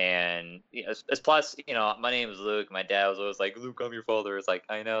 And you know, it's plus, you know, my name is Luke. My dad was always like, Luke, I'm your father. It's like,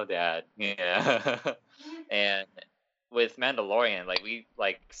 I know, Dad. Yeah. And with Mandalorian, like we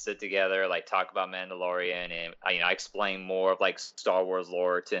like sit together, like talk about Mandalorian, and I explain more of like Star Wars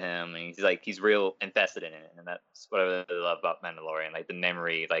lore to him, and he's real invested in it, and that's what I really love about Mandalorian, like the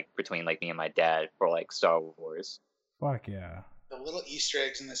memory like between like me and my dad for like Star Wars. Fuck yeah. The little Easter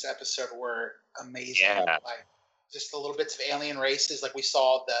eggs in this episode were amazing. Yeah. Like just the little bits of alien races. Like we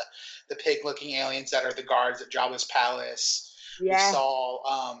saw the pig-looking aliens that are the guards at Jabba's palace. yeah. We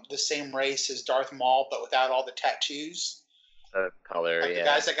saw the same race as Darth Maul, but without all the tattoos. The color, Like yeah. the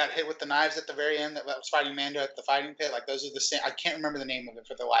guys that got hit with the knives at the very end that was fighting Mando at the fighting pit. Like those are the same. I can't remember the name of it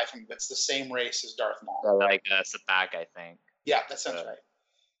for the life of me, but it's the same race as Darth Maul. Like Sabak, I think. Yeah, that sounds right.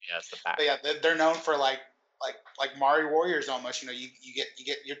 Yeah, Sabak. But yeah, they're known for like Mario Warriors almost. You know, you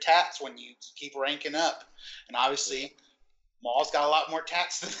get your tats when you keep ranking up, and obviously Maul's got a lot more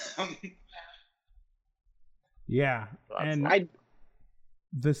tats than them. Yeah. And I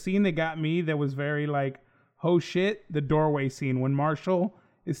the scene that got me that was very like, oh shit, the doorway scene when Marshall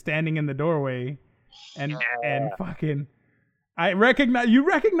is standing in the doorway and fucking you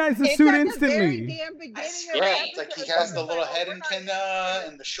recognize the it's suit at instantly. The very damn beginning of Yeah, the it's like he episode. has the little head antenna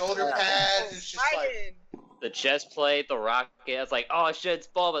and the shoulder pads. It's just like Excited. The chest plate, the rocket. It's like, oh shit, it's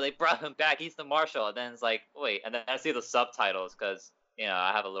Boba. They brought him back. He's the Marshal. And then it's like, wait. And then I see the subtitles because you know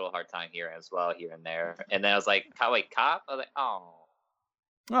I have a little hard time hearing as well here and there. And then I was like, wait, cop? I was like, oh,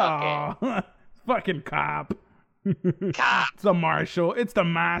 Oh, fucking cop. cop. It's the Marshal. It's the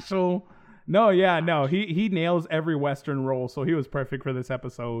Marshal. No, yeah, no. He nails every Western role, so he was perfect for this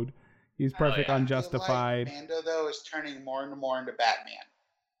episode. He's perfect yeah. on I feel Justified. Like Mando though is turning more and more into Batman.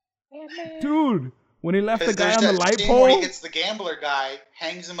 Dude, when he left the Because guy there's on the that light scene where he pole, gets the gambler guy,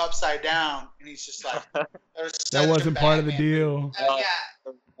 hangs him upside down, and he's just like, that wasn't part of the deal. Oh,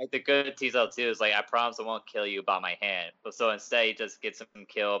 yeah. Like the good teaser too is like, I promise I won't kill you by my hand. But so instead he just gets him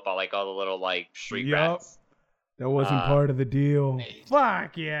killed by like all the little like street Yup. rats. That wasn't part of the deal. amazing.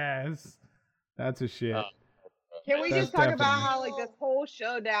 Fuck yes. That's a shit. Can we That's just talk about definitely- how like this whole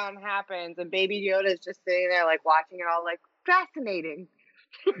showdown happens and Baby Yoda is just sitting there like watching it all like fascinating.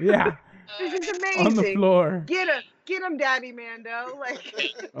 Yeah, This is on the amazing. floor. Get him, Daddy Mando. Like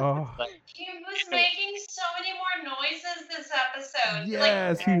Oh, He was making so many more noises this episode.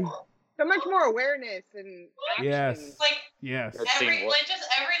 yes. Like, so much more awareness and action. Yes. like Yes. That scene every was- like just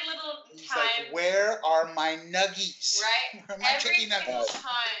every little He's time, like, where are my nuggies? right? Where are my Every chicken single nuggets?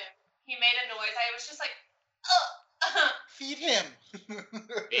 time he made a noise, I was just like, Feed him. give him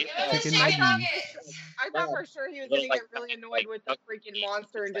the Chicken chicken nuggets. nuggets. I thought for sure he was gonna get really annoyed with the like- freaking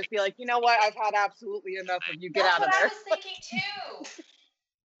monster and just be like, you know what? I've had absolutely enough of you. Get That's out of what I there. was thinking too.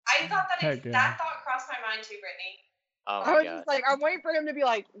 I thought Heck yeah. that thought crossed my mind too, Brittany. Oh I my was god. just like, I'm waiting for him to be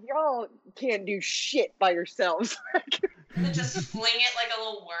like, y'all can't do shit by yourselves. And just fling it like a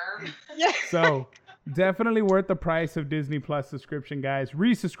little worm. Yeah. So definitely worth the price of Disney Plus subscription, guys.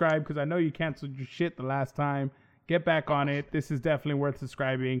 Resubscribe because I know you canceled your shit the last time. Get back on it. This is definitely worth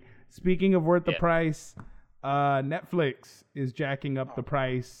subscribing. Speaking of worth the Yeah. price, Netflix is jacking up the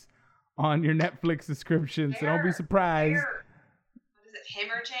price on your Netflix subscription. So don't be surprised. What is it?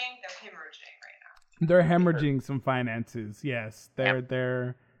 Hemorrhaging? They're hemorrhaging right now. They're hemorrhaging some finances. Yes,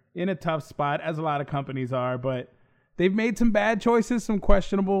 they're in a tough spot, as a lot of companies are, but they've made some bad choices, some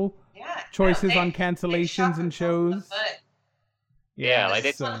questionable Yeah. choices no, on they cancellations shot and themselves in the shows. foot. Yeah, like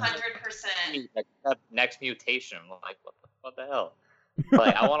they- so- 100%. Like, that next mutation. I'm like, what the hell?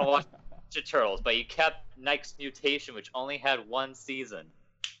 Like I want to watch of Turtles, but you kept Next Mutation, which only had one season.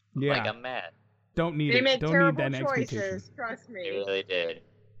 Yeah. Like, I'm mad. Don't need They it. made Don't need terrible that next mutation. choices. Trust They me. really did.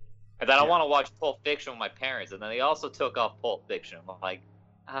 And then I want to watch Pulp Fiction with my parents, and then they also took off Pulp Fiction. I'm like,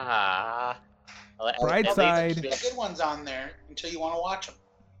 Bright side. The good ones on there until you want to watch them.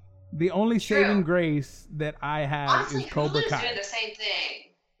 The only True. saving grace that I have Honestly, is Cobra Hulu's Kai. doing the same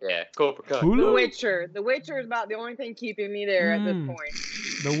thing. Yeah, Cobra Kai. The Hulu, Witcher. The Witcher is about the only thing keeping me there at this Mm. point.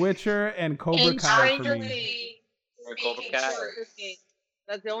 The Witcher, and Cobra And Kai for Stranger me. Things. Cobra Speaking Kai. truth.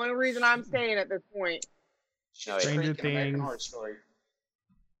 That's the only reason I'm staying at this point. Shit's Stranger Creek and American Things. Horror Story.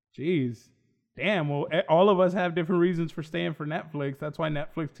 Jeez. Damn, well, all of us have different reasons for staying for Netflix. That's why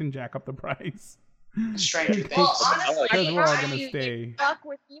Netflix can jack up the price. Stranger Things. Well, honestly, Because we're all I- gonna stay. Fuck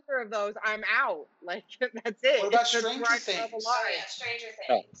with either of those, I'm out. Like that's it. What about It's the Stranger right Things? level Oh line. yeah, Stranger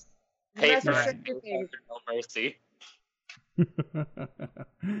Oh. Things. Pay That's for a Right. Stranger Things. No mercy.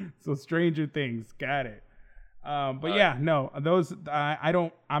 So Stranger Things, got it. But yeah, no, those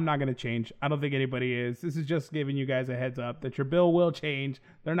I'm not gonna change. I don't think anybody is. This is just giving you guys a heads up that your bill will change.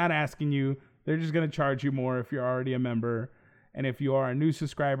 They're not asking you. They're just gonna charge you more if you're already a member. And if you are a new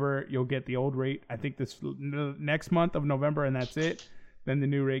subscriber, you'll get the old rate. I think this next month of November, and that's it. Then the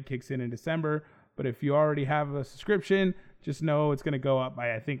new rate kicks in December. But if you already have a subscription, just know it's gonna go up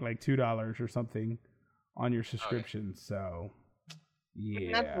by I think like $2 or something on your subscription. So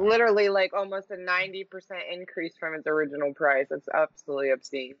yeah, That's literally like almost a 90% increase from its original price. It's absolutely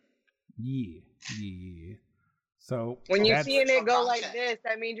obscene. yeah. So When you that's- seeing it go like Content. this,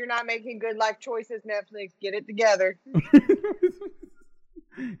 that means you're not making good life choices. Netflix, get it together.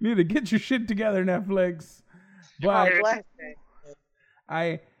 need to get your shit together, Netflix. God But bless it.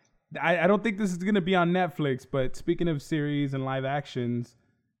 I don't think this is gonna be on Netflix. But speaking of series and live actions,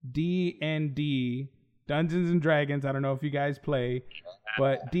 D&D, Dungeons and Dragons. I don't know if you guys play,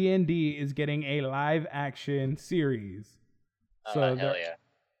 but D&D is getting a live action series. So Hell yeah.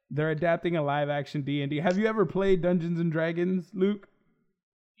 they're adapting a live action D&D. Have you ever played Dungeons and Dragons, Luke?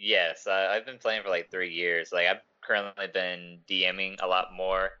 Yes, I've been playing for like 3 years. Like I've currently been DMing a lot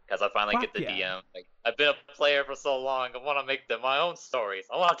more because I finally Fuck get the yeah. DM. Like I've been a player for so long, I want to make them my own stories.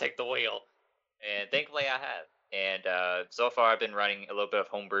 I want to take the wheel, and thankfully I have. And so far I've been running a little bit of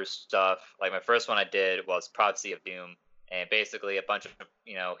homebrew stuff. Like my first one I did was Prophecy of Doom, and basically a bunch of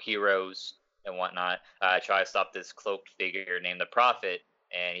heroes and whatnot try to stop this cloaked figure named the Prophet,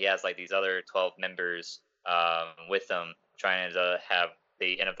 and he has like these other 12 members with him trying to have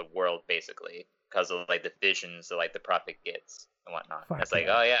the end of the world basically because of like the visions that like the Prophet gets and whatnot. Fuck It's like,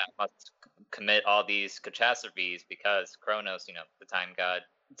 yeah. oh yeah, I must commit all these catastrophes because Kronos, the time god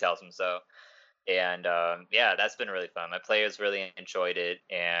tells him so. And yeah, that's been really fun. My players really enjoyed it,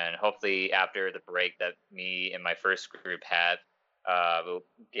 and hopefully after the break that me and my first group had, we'll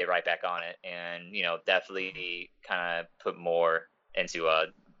get right back on it, and definitely kind of put more into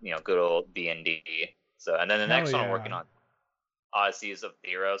good old D&D. So, and then the Hell next one I'm yeah. working on, Odysseys of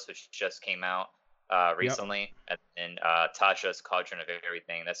Theros, which just came out recently, and then Tasha's Cauldron of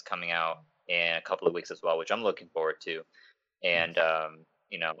Everything that's coming out in a couple of weeks as well, which I'm looking forward to, and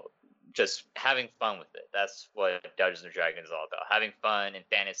just having fun with it. That's what Dungeons and Dragons is all about. Having fun in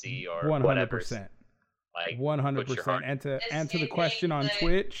fantasy or whatever. 100%. Like 100%. And to answer the question on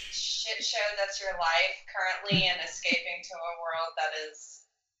Twitch, Shit show that's your life currently and escaping to a world that is.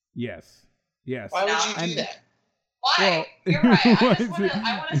 yes. Why would you do And- that? Why? Well- You're right.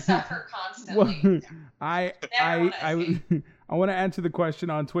 I want to suffer constantly. Well, I wanna want to answer the question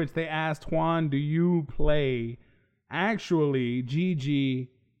on Twitch. They asked, Juan, do you play? Actually, Gigi,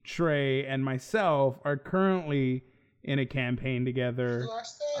 Trey, and myself are currently in a campaign together. Who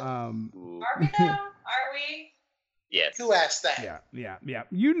asked that? Ooh, Are we though? Are we? yes. Who asked that? Yeah.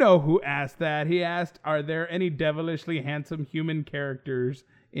 You know who asked that. He asked, are there any devilishly handsome human characters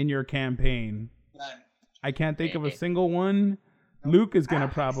in your campaign? None. I can't think of a single one. Luke is going to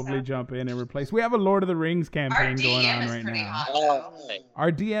probably jump in and replace. We have a Lord of the Rings Our campaign going DM on is right pretty now. hot. Oh, though.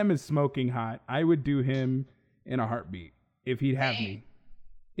 Our DM is smoking hot. I would do him in a heartbeat if he'd have me.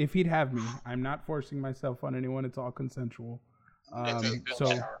 If he'd have me. I'm not forcing myself on anyone. It's all consensual.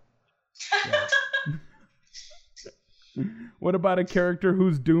 So, yeah. What about a character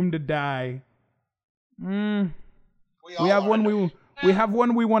who's doomed to die? We have one we have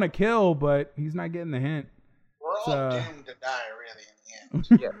one we want to kill, but he's not getting the hint. We're all So- doomed to die, really,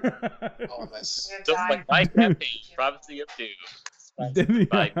 in the end. All of us. I'm gonna Just die. like my campaign, Prophecy of Doom, sponsored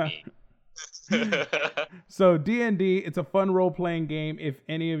by me. So D&D, it's a fun role-playing game. If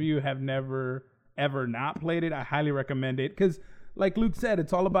any of you have never ever not played it, I highly recommend it because, like Luke said,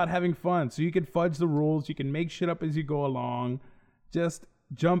 it's all about having fun. So you can fudge the rules, you can make shit up as you go along. Just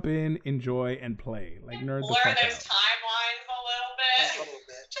jump in, enjoy, and play. Like nerd the Blur fuck those out. timelines a little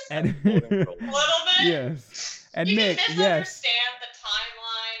bit. Just And a little bit. yes. And You Nick, can yes. misunderstand the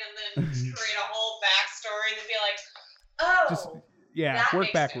timeline and then create a whole backstory and then be like, oh, Just yeah, that work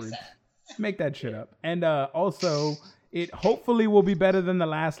makes no backwards. sense. Make that shit up. And also, it hopefully will be better than the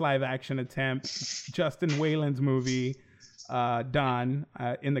last live action attempt, Justin Whalen's movie. Don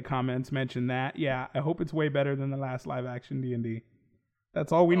in the comments mentioned that. Yeah, I hope it's way better than the last live action D&D.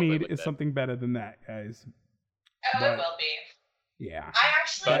 That's all we need is something better than that, guys. Oh, But- it will be. Yeah. I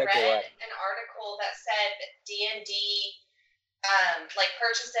actually But- read an article that said D&D, like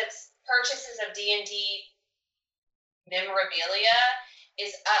purchases of D&D memorabilia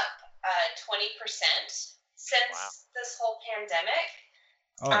is up 20% since this whole pandemic.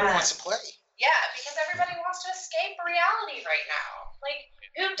 Oh, Who Uh, wants to play? Yeah, because everybody wants to escape reality right now. Like,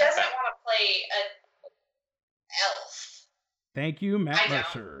 who doesn't want to play an elf? thank you, Matt I know.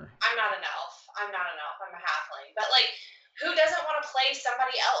 Mercer. I'm not an elf. I'm a halfling. But, like, who doesn't want to play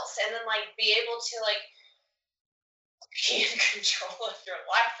somebody else and then, like, be able to, like, be in control of your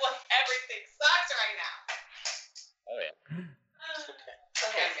life when everything sucks right now? Oh yeah.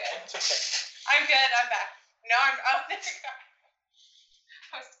 Okay, I'm good. It's okay. I'm good. I'm back. No, oh, there you go.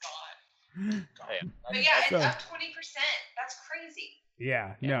 I was gone. Oh, yeah. But yeah, it's So- up 20%. That's crazy.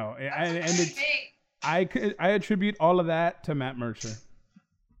 Yeah, no, That's and pretty it's big. I attribute all of that to Matt Mercer.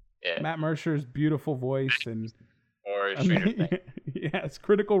 Yeah. Matt Mercer's beautiful voice and Or Stranger Things. yes,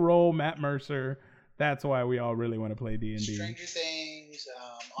 Critical Role, Matt Mercer. That's why we all really want to play D&D. Stranger Things,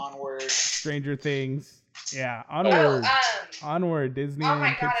 Onward. Stranger Things. Yeah, Oh, Onward. Onward, Disney oh my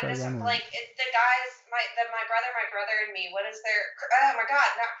and god, it Pixar's isn't Onward. like the guys, my brother and me. What is their? Oh my god,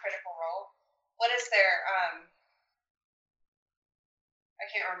 not Critical Role. What is their? I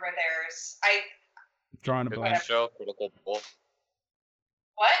can't remember theirs. Drawing a Cooking blank. show, Critical Bowl.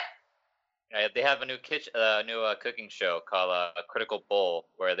 What? They have a new cooking show called Critical Bowl,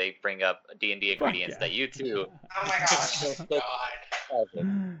 where they bring up D&D ingredients yeah. that you too. Oh my gosh, God.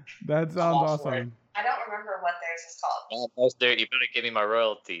 That sounds all for awesome. I don't remember what theirs is called. You better give me my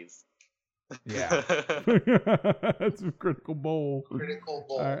royalties. Yeah. That's a Critical Bowl. Critical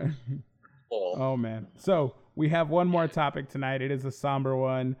Bowl. All right. Bowl. Oh man. So we have one more topic tonight. It is a somber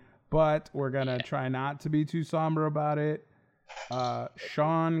one, but we're gonna try not to be too somber about it.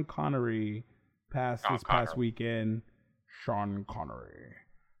 Sean Connery passed Sean this past Connery. weekend. Sean Connery.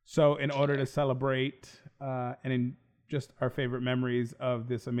 So in order to celebrate and in just our favorite memories of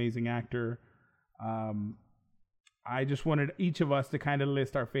this amazing actor, I just wanted each of us to kind of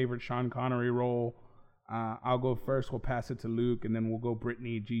list our favorite Sean Connery role. I'll go first. We'll pass it to Luke, and then we'll go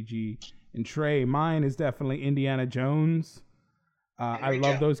Brittany, Gigi, and Trey. Mine is definitely Indiana Jones. I Henry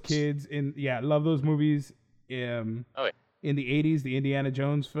love those Jones. kids. I love those movies. In the 80s, the Indiana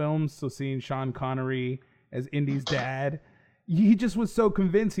Jones films. So seeing Sean Connery as Indy's dad, he just was so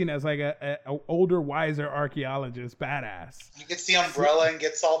convincing as like a older, wiser archaeologist, badass. He gets the umbrella and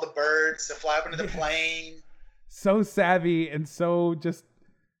gets all the birds to fly up into the plane. So savvy and so just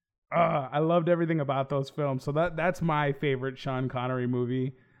I loved everything about those films. So that's my favorite Sean Connery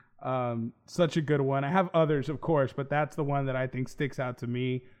movie. Such a good one. I have others, of course, but that's the one that I think sticks out to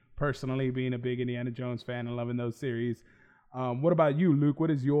me personally, being a big Indiana Jones fan and loving those series. What about you, Luke?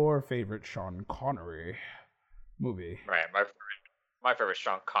 What is your favorite Sean Connery movie? Right. My favorite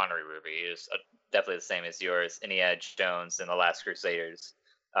Sean Connery movie is definitely the same as yours, Indiana Jones and the Last Crusaders.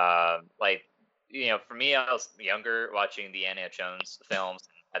 For me, I was younger watching the Indiana Jones films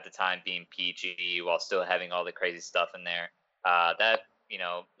at the time, being PG while still having all the crazy stuff in there. That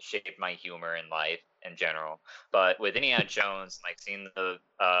shaped my humor in life in general. But with Indiana Jones, like seeing the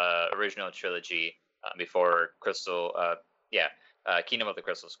original trilogy before Kingdom of the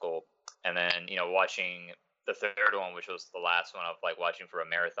Crystal Skull, and then watching the third one, which was the last one of like watching for a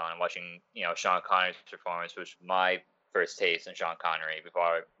marathon, and watching Sean Connery's performance, which was my first taste in Sean Connery before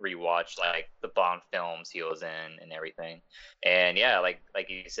I rewatched like the Bond films he was in and everything. And yeah, like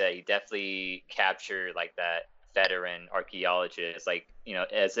you said, he definitely captured like that veteran archaeologist, like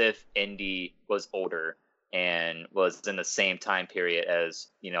as if Indy was older and was in the same time period as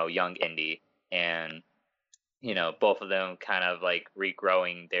young Indy, and both of them kind of like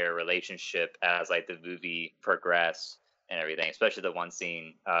regrowing their relationship as like the movie progressed and everything, especially the one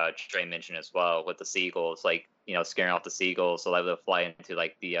scene Trey mentioned as well with the seagulls, like scaring off the seagulls so that they'll fly into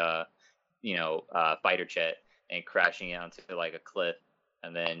like the fighter jet and crashing onto like a cliff,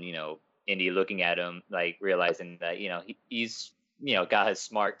 and then Indy looking at him, like realizing that he's got his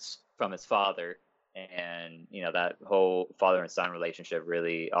smarts from his father, and that whole father and son relationship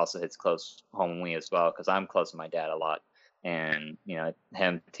really also hits close home with me as well, because I'm close to my dad a lot, and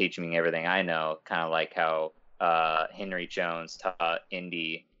him teaching me everything I know, kind of like how Henry Jones taught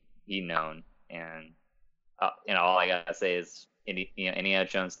Indy known, and all I gotta say is Indiana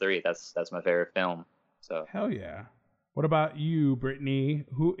Jones 3. That's my favorite film. So hell yeah. What about you, Brittany?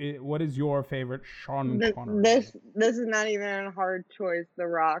 What is your favorite Sean Connery? This is not even a hard choice. The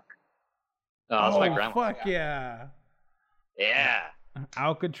Rock. Oh, that's my grandma. Fuck yeah. Yeah.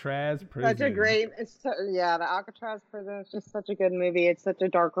 Alcatraz Prison. Such a great. The Alcatraz Prison is just such a good movie. It's such a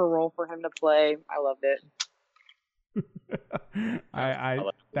darker role for him to play. I loved it.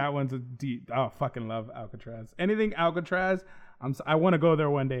 That one's a deep. Oh, fucking love Alcatraz. Anything Alcatraz. I want to go there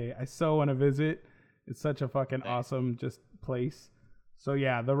one day. I so want to visit. It's such a fucking awesome just place. So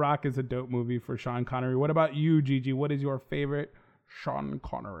yeah, The Rock is a dope movie for Sean Connery. What about you, Gigi? What is your favorite Sean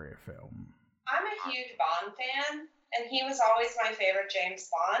Connery film? I'm a huge Bond fan, and he was always my favorite James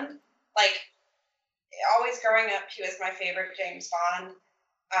Bond. Like, always growing up, he was my favorite James Bond.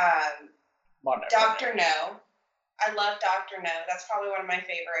 Dr. No. I love Dr. No. That's probably one of my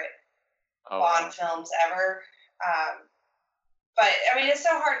favorite Bond films ever. But I mean, it's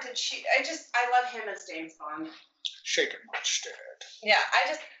so hard to choose. I love him as James Bond. Shaken, not stirred. Yeah,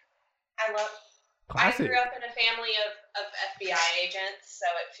 I love. Classic. I grew up in a family of FBI agents, so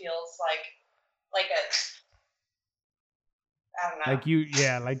it feels like a. I don't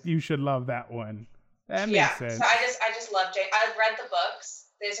know. Like you should love that one. That makes sense. So I just love James. I've read the books.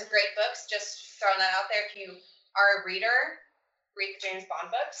 These are great books. Just throwing that out there. If you are a reader, read the James Bond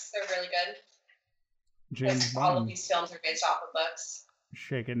books. They're really good. James Bond. All of these films are based off of books.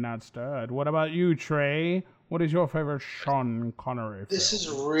 Shaken, not stirred. What about you, Trey? What is your favorite Sean Connery film? This is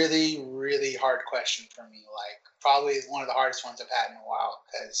a really, really hard question for me. Like, probably one of the hardest ones I've had in a while,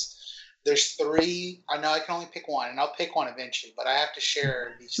 because there's three. I know I can only pick one, and I'll pick one eventually, but I have to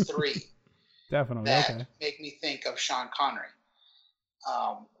share these three. Definitely. That make me think of Sean Connery.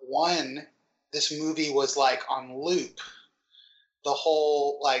 One, this movie was like on loop the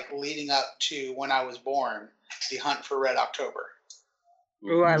whole, like, leading up to when I was born, The Hunt for Red October.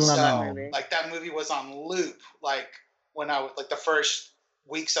 Ooh, I love that movie. Like, that movie was on loop, like, when I was, like, the first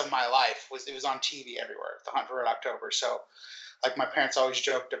weeks of my life, it was on TV everywhere, The Hunt for Red October. So, like, my parents always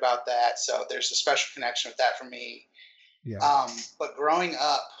joked about that, so there's a special connection with that for me. Yeah. But growing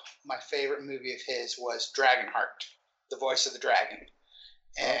up, my favorite movie of his was Dragonheart, The Voice of the Dragon.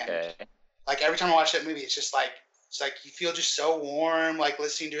 And, like, every time I watch that movie, it's like you feel just so warm, like,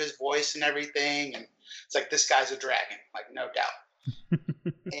 listening to his voice and everything, and it's like, this guy's a dragon, like, no doubt.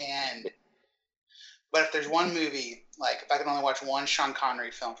 But if there's one movie, like, if I could only watch one Sean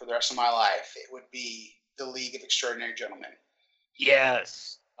Connery film for the rest of my life, it would be The League of Extraordinary Gentlemen.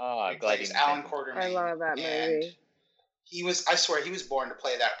 Yes. Oh, I'm glad he's Alan Quartermain. I love that movie. I swear, he was born to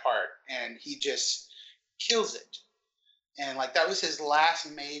play that part, and he just kills it. And, like, that was his last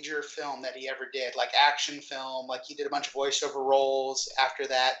major film that he ever did, like, action film. Like, he did a bunch of voiceover roles after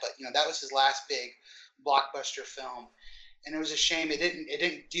that, but, that was his last big blockbuster film. And it was a shame it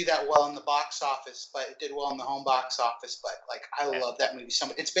didn't do that well in the box office, but it did well in the home box office. But, like, I love that movie so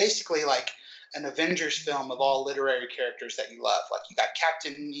much. It's basically like an Avengers film of all literary characters that you love. Like, you got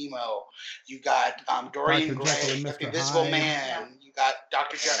Captain Nemo, you got Dorian Gray, you got the Invisible Man, you got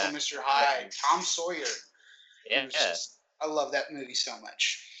Dr. Jekyll and Mr. Hyde, Tom Sawyer. Yeah. I love that movie so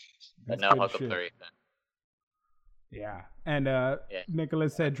much. But now Huckleberry. Yeah. And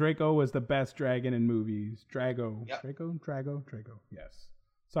Nicholas said Draco was the best dragon in movies. Drago. Yep. Drago. Yes.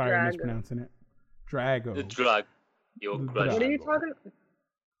 Sorry, I'm mispronouncing it. Drago. What are you talking about?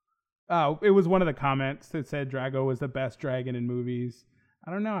 Oh, it was one of the comments that said Drago was the best dragon in movies.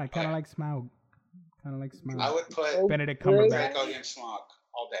 I don't know. I kind of like Smaug. I would put Benedict Cumberbatch. Draco against Smaug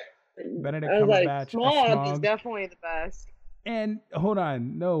all day. Benedict Cumberbatch. Smaug is definitely the best. And hold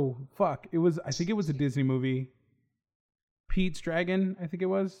on, no, fuck. I think it was a Disney movie. Pete's Dragon, I think it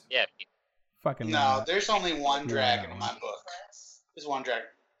was. Yeah. Fucking no, there's only one dragon in my book. There's one dragon.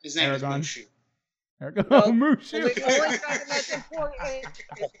 His name is Mushu. Mushu.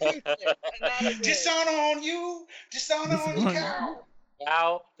 Dishonor on you. Dishonor on your cow.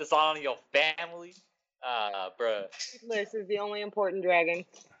 Cow. Dishonor on your family. Bruh. This is the only important dragon.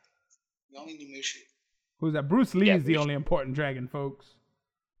 You only need Mushu. Who's that? Bruce Lee is the only important dragon, folks.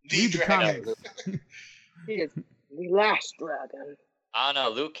 Read the comics. He is the last dragon. I don't know.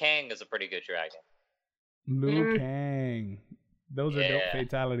 Liu Kang is a pretty good dragon. Liu Kang. Those are dope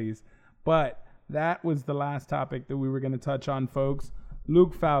fatalities. But that was the last topic that we were going to touch on, folks.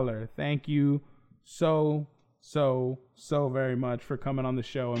 Luke Fowler, thank you so very much for coming on the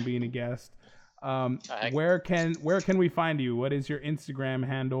show and being a guest. Where can we find you? What is your Instagram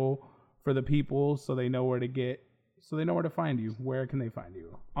handle for the people so they know where to get so they know where to find you. Where can they find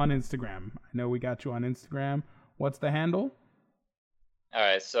you? On Instagram. I know we got you on Instagram. What's the handle? All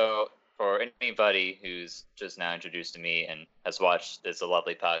right, so for anybody who's just now introduced to me and has watched this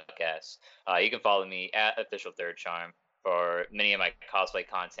lovely podcast, you can follow me at Official Third Charm for many of my cosplay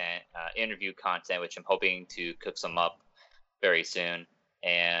content, interview content, which I'm hoping to cook some up very soon.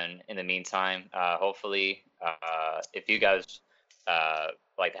 And in the meantime, hopefully, if you guys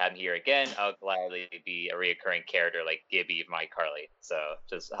like to have me here again, I'll gladly be a reoccurring character like Gibby from iCarly. So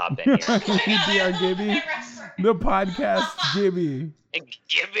just hop in here. You'd be our Gibby, the podcast Gibby.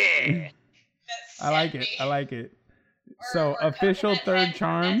 Gibby. I like it. I like it. So Official Third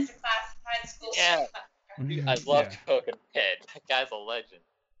Charm. Yeah. I love Coconut Head. That guy's a legend.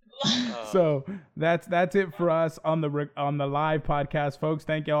 So that's it for us on the live podcast, folks.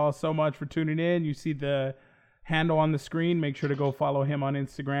 Thank you all so much for tuning in. You see the handle on the screen. Make sure to go follow him on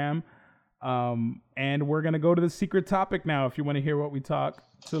Instagram. And we're gonna go to the secret topic now. If you want to hear what we talk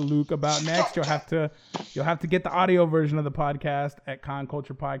to Luke about next, you'll have to get the audio version of the podcast at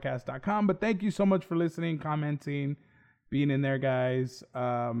conculturepodcast.com. But thank you so much for listening, commenting, being in there, guys.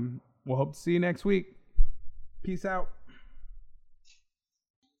 We'll hope to see you next week. Peace out.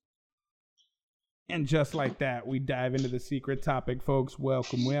 And just like that, we dive into the secret topic, folks.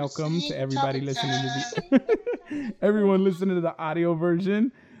 Welcome to everybody listening to everyone listening to the audio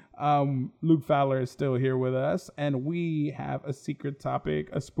version. Luke Fowler is still here with us, and we have a secret topic,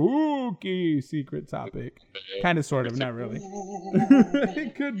 a spooky secret topic. Kind of, sort of, not really.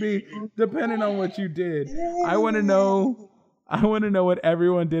 It could be, depending on what you did. I want to know what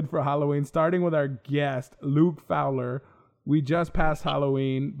everyone did for Halloween, starting with our guest, Luke Fowler. We just passed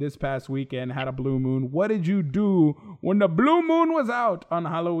Halloween this past weekend, had a blue moon. What did you do when the blue moon was out on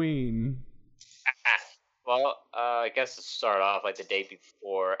Halloween? Well, I guess to start off, like the day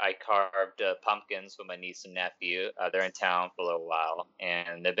before, I carved pumpkins with my niece and nephew. They're in town for a little while,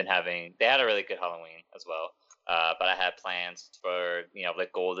 and they had a really good Halloween as well. But I had plans for, the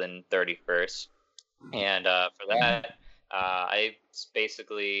golden 31st. And for that, I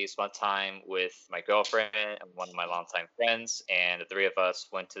basically spent time with my girlfriend and one of my longtime friends, and the three of us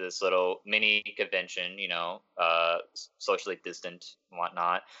went to this little mini convention, socially distant and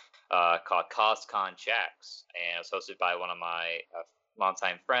whatnot, called CosCon Jax, and it was hosted by one of my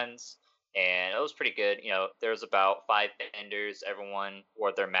longtime friends, and it was pretty good. There was about 5 vendors. Everyone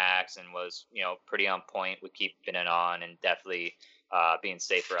wore their masks and was, pretty on point with keeping it on and definitely being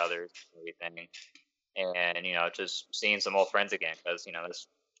safe for others and everything. And, just seeing some old friends again, because, there's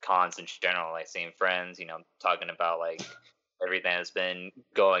cons in general, like seeing friends, talking about like everything that's been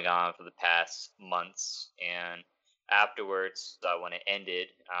going on for the past months. And afterwards, when it ended,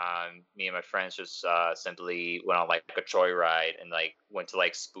 me and my friends just simply went on like a joyride and like went to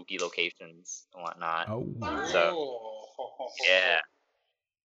like spooky locations and whatnot. Oh, so yeah,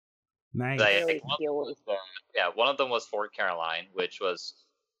 nice. Like, one of them was Fort Caroline, which was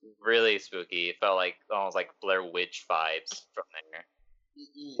really spooky. It felt like almost like Blair Witch vibes from there.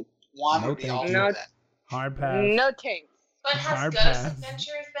 Juan would be all for that. Hard pass. No thanks. But has Hard Ghost pass.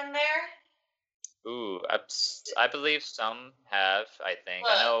 Adventures been there? Ooh, I believe some have. I think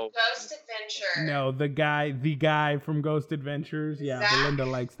Look, I know. Ghost Adventure. No, the guy from Ghost Adventures. Yeah, Zach? Belinda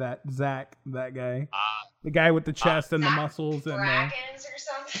likes that. Zach, that guy. The guy with the chest and the Zach muscles and Brackens or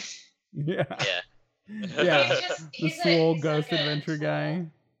something. yeah, Yeah. He's the swole he's Ghost a good Adventure tool. guy.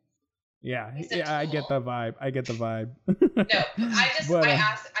 Yeah, He's a yeah, I get tool. the vibe. No, But,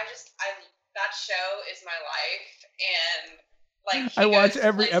 that show is my life, and like I watch goes to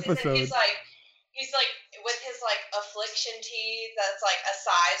every places and episode. He's like with his like affliction tee that's like a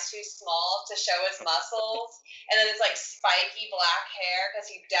size too small to show his muscles, and then his like spiky black hair because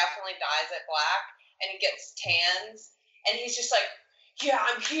he definitely dyes it black, and he gets tans, and he's just like, yeah,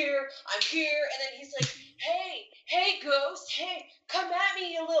 I'm here, and then he's like, hey, Ghost, hey, come at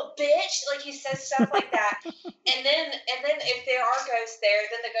me, you little bitch. Like, he says stuff like that. And then if there are ghosts there,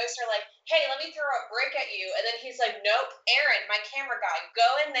 then the ghosts are like, hey, let me throw a brick at you. And then he's like, nope, Aaron, my camera guy, go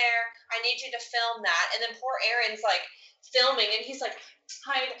in there. I need you to film that. And then poor Aaron's like filming, and he's like,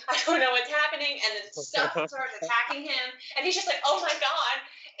 I don't know what's happening. And then stuff starts attacking him. And he's just like, oh my God.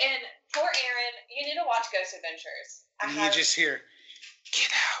 And poor Aaron, you need to watch Ghost Adventures. You just hear,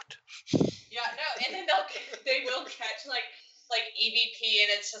 get out. Yeah, no, and then they will catch like EVP, and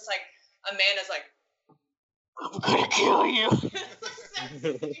it's just like Amanda's like, I'm gonna kill you.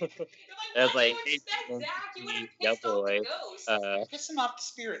 That's like, like, what do you expect, hey, Zach? You would have yeah, pissed off the boy. ghost. Piss him off the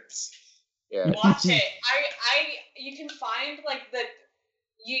spirits. Yeah. Watch it. You can find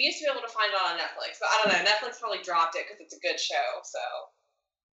you used to be able to find it on Netflix, but I don't know. Netflix probably dropped it because it's a good show. So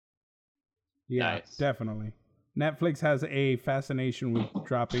yeah, Nice. definitely. Netflix has a fascination with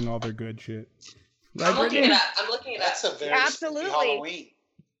dropping all their good shit. Right, I'm looking Brittany? it up. I'm looking it up. That's a very Absolutely. spooky Halloween.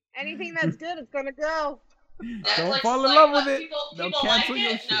 Anything that's good, it's gonna go. Don't Netflix fall in is love what, with it. People, They'll people cancel like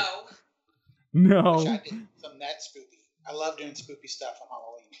your it? shit. No. No. Wish I did some that spooky. I love doing spooky stuff on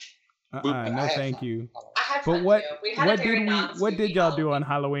Halloween. No, I had thank fun you. on Halloween. I had But fun what too. We had a very what did non-spooky y'all do on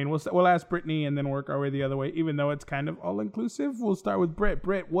Halloween. Halloween? We'll ask Brittany and then work our way the other way. Even though it's kind of all inclusive, we'll start with Britt.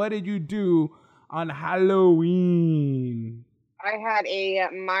 Britt, what did you do on Halloween? I had a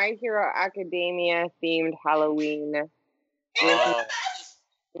My Hero Academia themed Halloween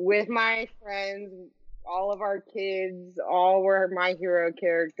with my friends. All of our kids, all were my hero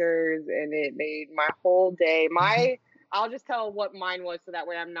characters, and it made my whole day. I'll just tell what mine was, so that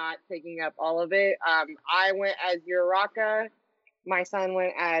way I'm not taking up all of it. I went as Uraraka, my son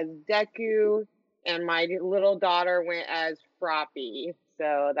went as Deku, and my little daughter went as Froppy.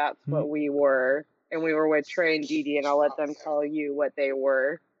 So that's what we were, and we were with Trey and Gigi, and I'll let them tell you what they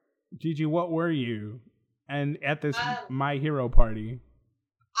were. Gigi, what were you? And at this My Hero party?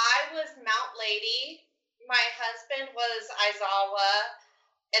 I was Mount Lady. My husband was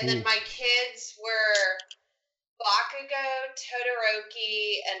Aizawa, and then my kids were Bakugo,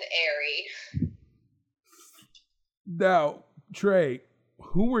 Todoroki, and Eri. Now, Trey,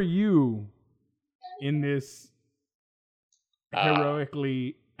 who were you in this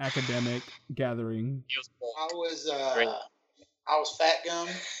heroically academic gathering? I was Fat Gum.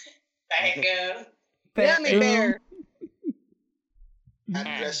 Bakugo. Gummy bear. I had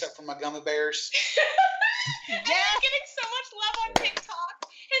to dress up for my gummy bears. And he's getting so much love on TikTok.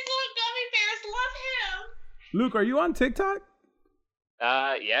 His little gummy bears love him. Luke, are you on TikTok?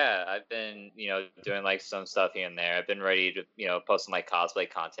 Yeah, I've been, doing like some stuff here and there. I've been ready to, post some like cosplay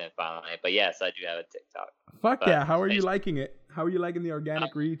content finally. But yes, I do have a TikTok. Fuck yeah. How are you liking it? How are you liking the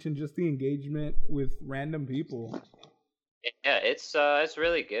organic reach and just the engagement with random people? Yeah, it's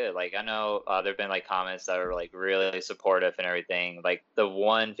really good. Like I know there've been like comments that are like really supportive and everything. Like the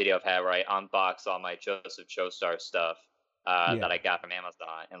one video I've had where I unboxed all my Joseph Joestar stuff that I got from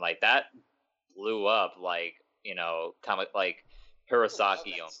Amazon, and like that blew up like comic like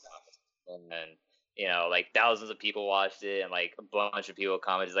Hirosaki almost. And then like thousands of people watched it, and like a bunch of people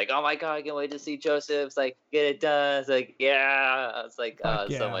commented like, "Oh my god, I can't wait to see Joseph! It's like get it done!" It's like yeah, it's like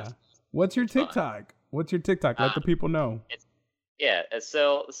so much. What's your TikTok? What's your TikTok? Let the people know. It's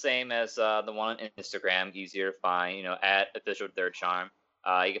still the same as the one on Instagram, easier to find, at official Third Charm.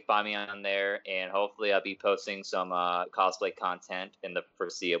 You can find me on there, and hopefully I'll be posting some cosplay content in the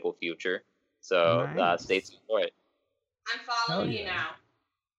foreseeable future. So stay tuned for it. I'm following you now.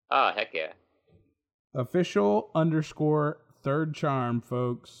 Oh, heck yeah. Official _ Third Charm,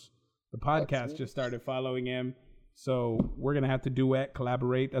 folks. The podcast just started following him. So we're going to have to duet,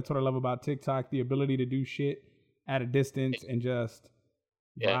 collaborate. That's what I love about TikTok, the ability to do shit at a distance and just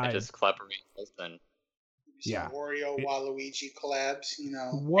and just collaborate. Listen. Yeah. Wario, Waluigi collabs,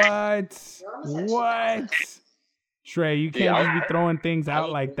 What? Trey, you can't just be throwing things out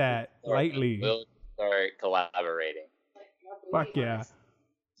like that lightly. We'll start collaborating. Fuck yeah.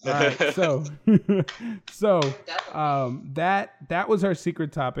 All right, that was our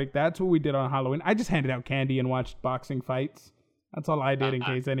secret topic. That's what we did on Halloween. I just handed out candy and watched boxing fights. That's all I did, in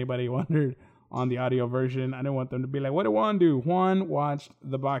case anybody wondered on the audio version. I didn't want them to be like, what did Juan do? Juan watched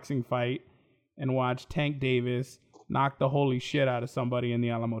the boxing fight and watched Tank Davis knock the holy shit out of somebody in the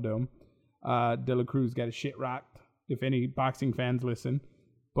Alamo Dome. De La Cruz got his shit rocked, if any boxing fans listen.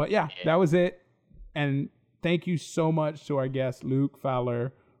 But yeah, that was it. And thank you so much to our guest, Luke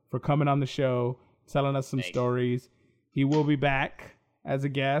Fowler, for coming on the show, telling us some stories. He will be back as a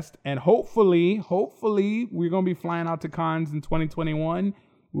guest, and hopefully we're going to be flying out to cons in 2021.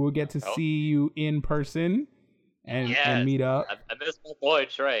 We will get to see you in person and meet up. I miss my boy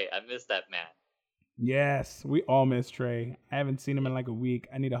Trey. I miss that man. Yes, we all miss Trey. I haven't seen him in like a week.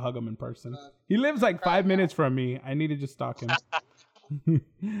 I need to hug him in person. He lives like 5 minutes from me. I need to just stalk him.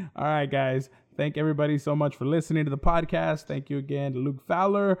 All right, guys. Thank everybody so much for listening to the podcast. Thank you again to Luke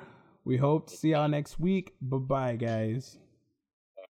Fowler. We hope to see y'all next week. Bye-bye, guys.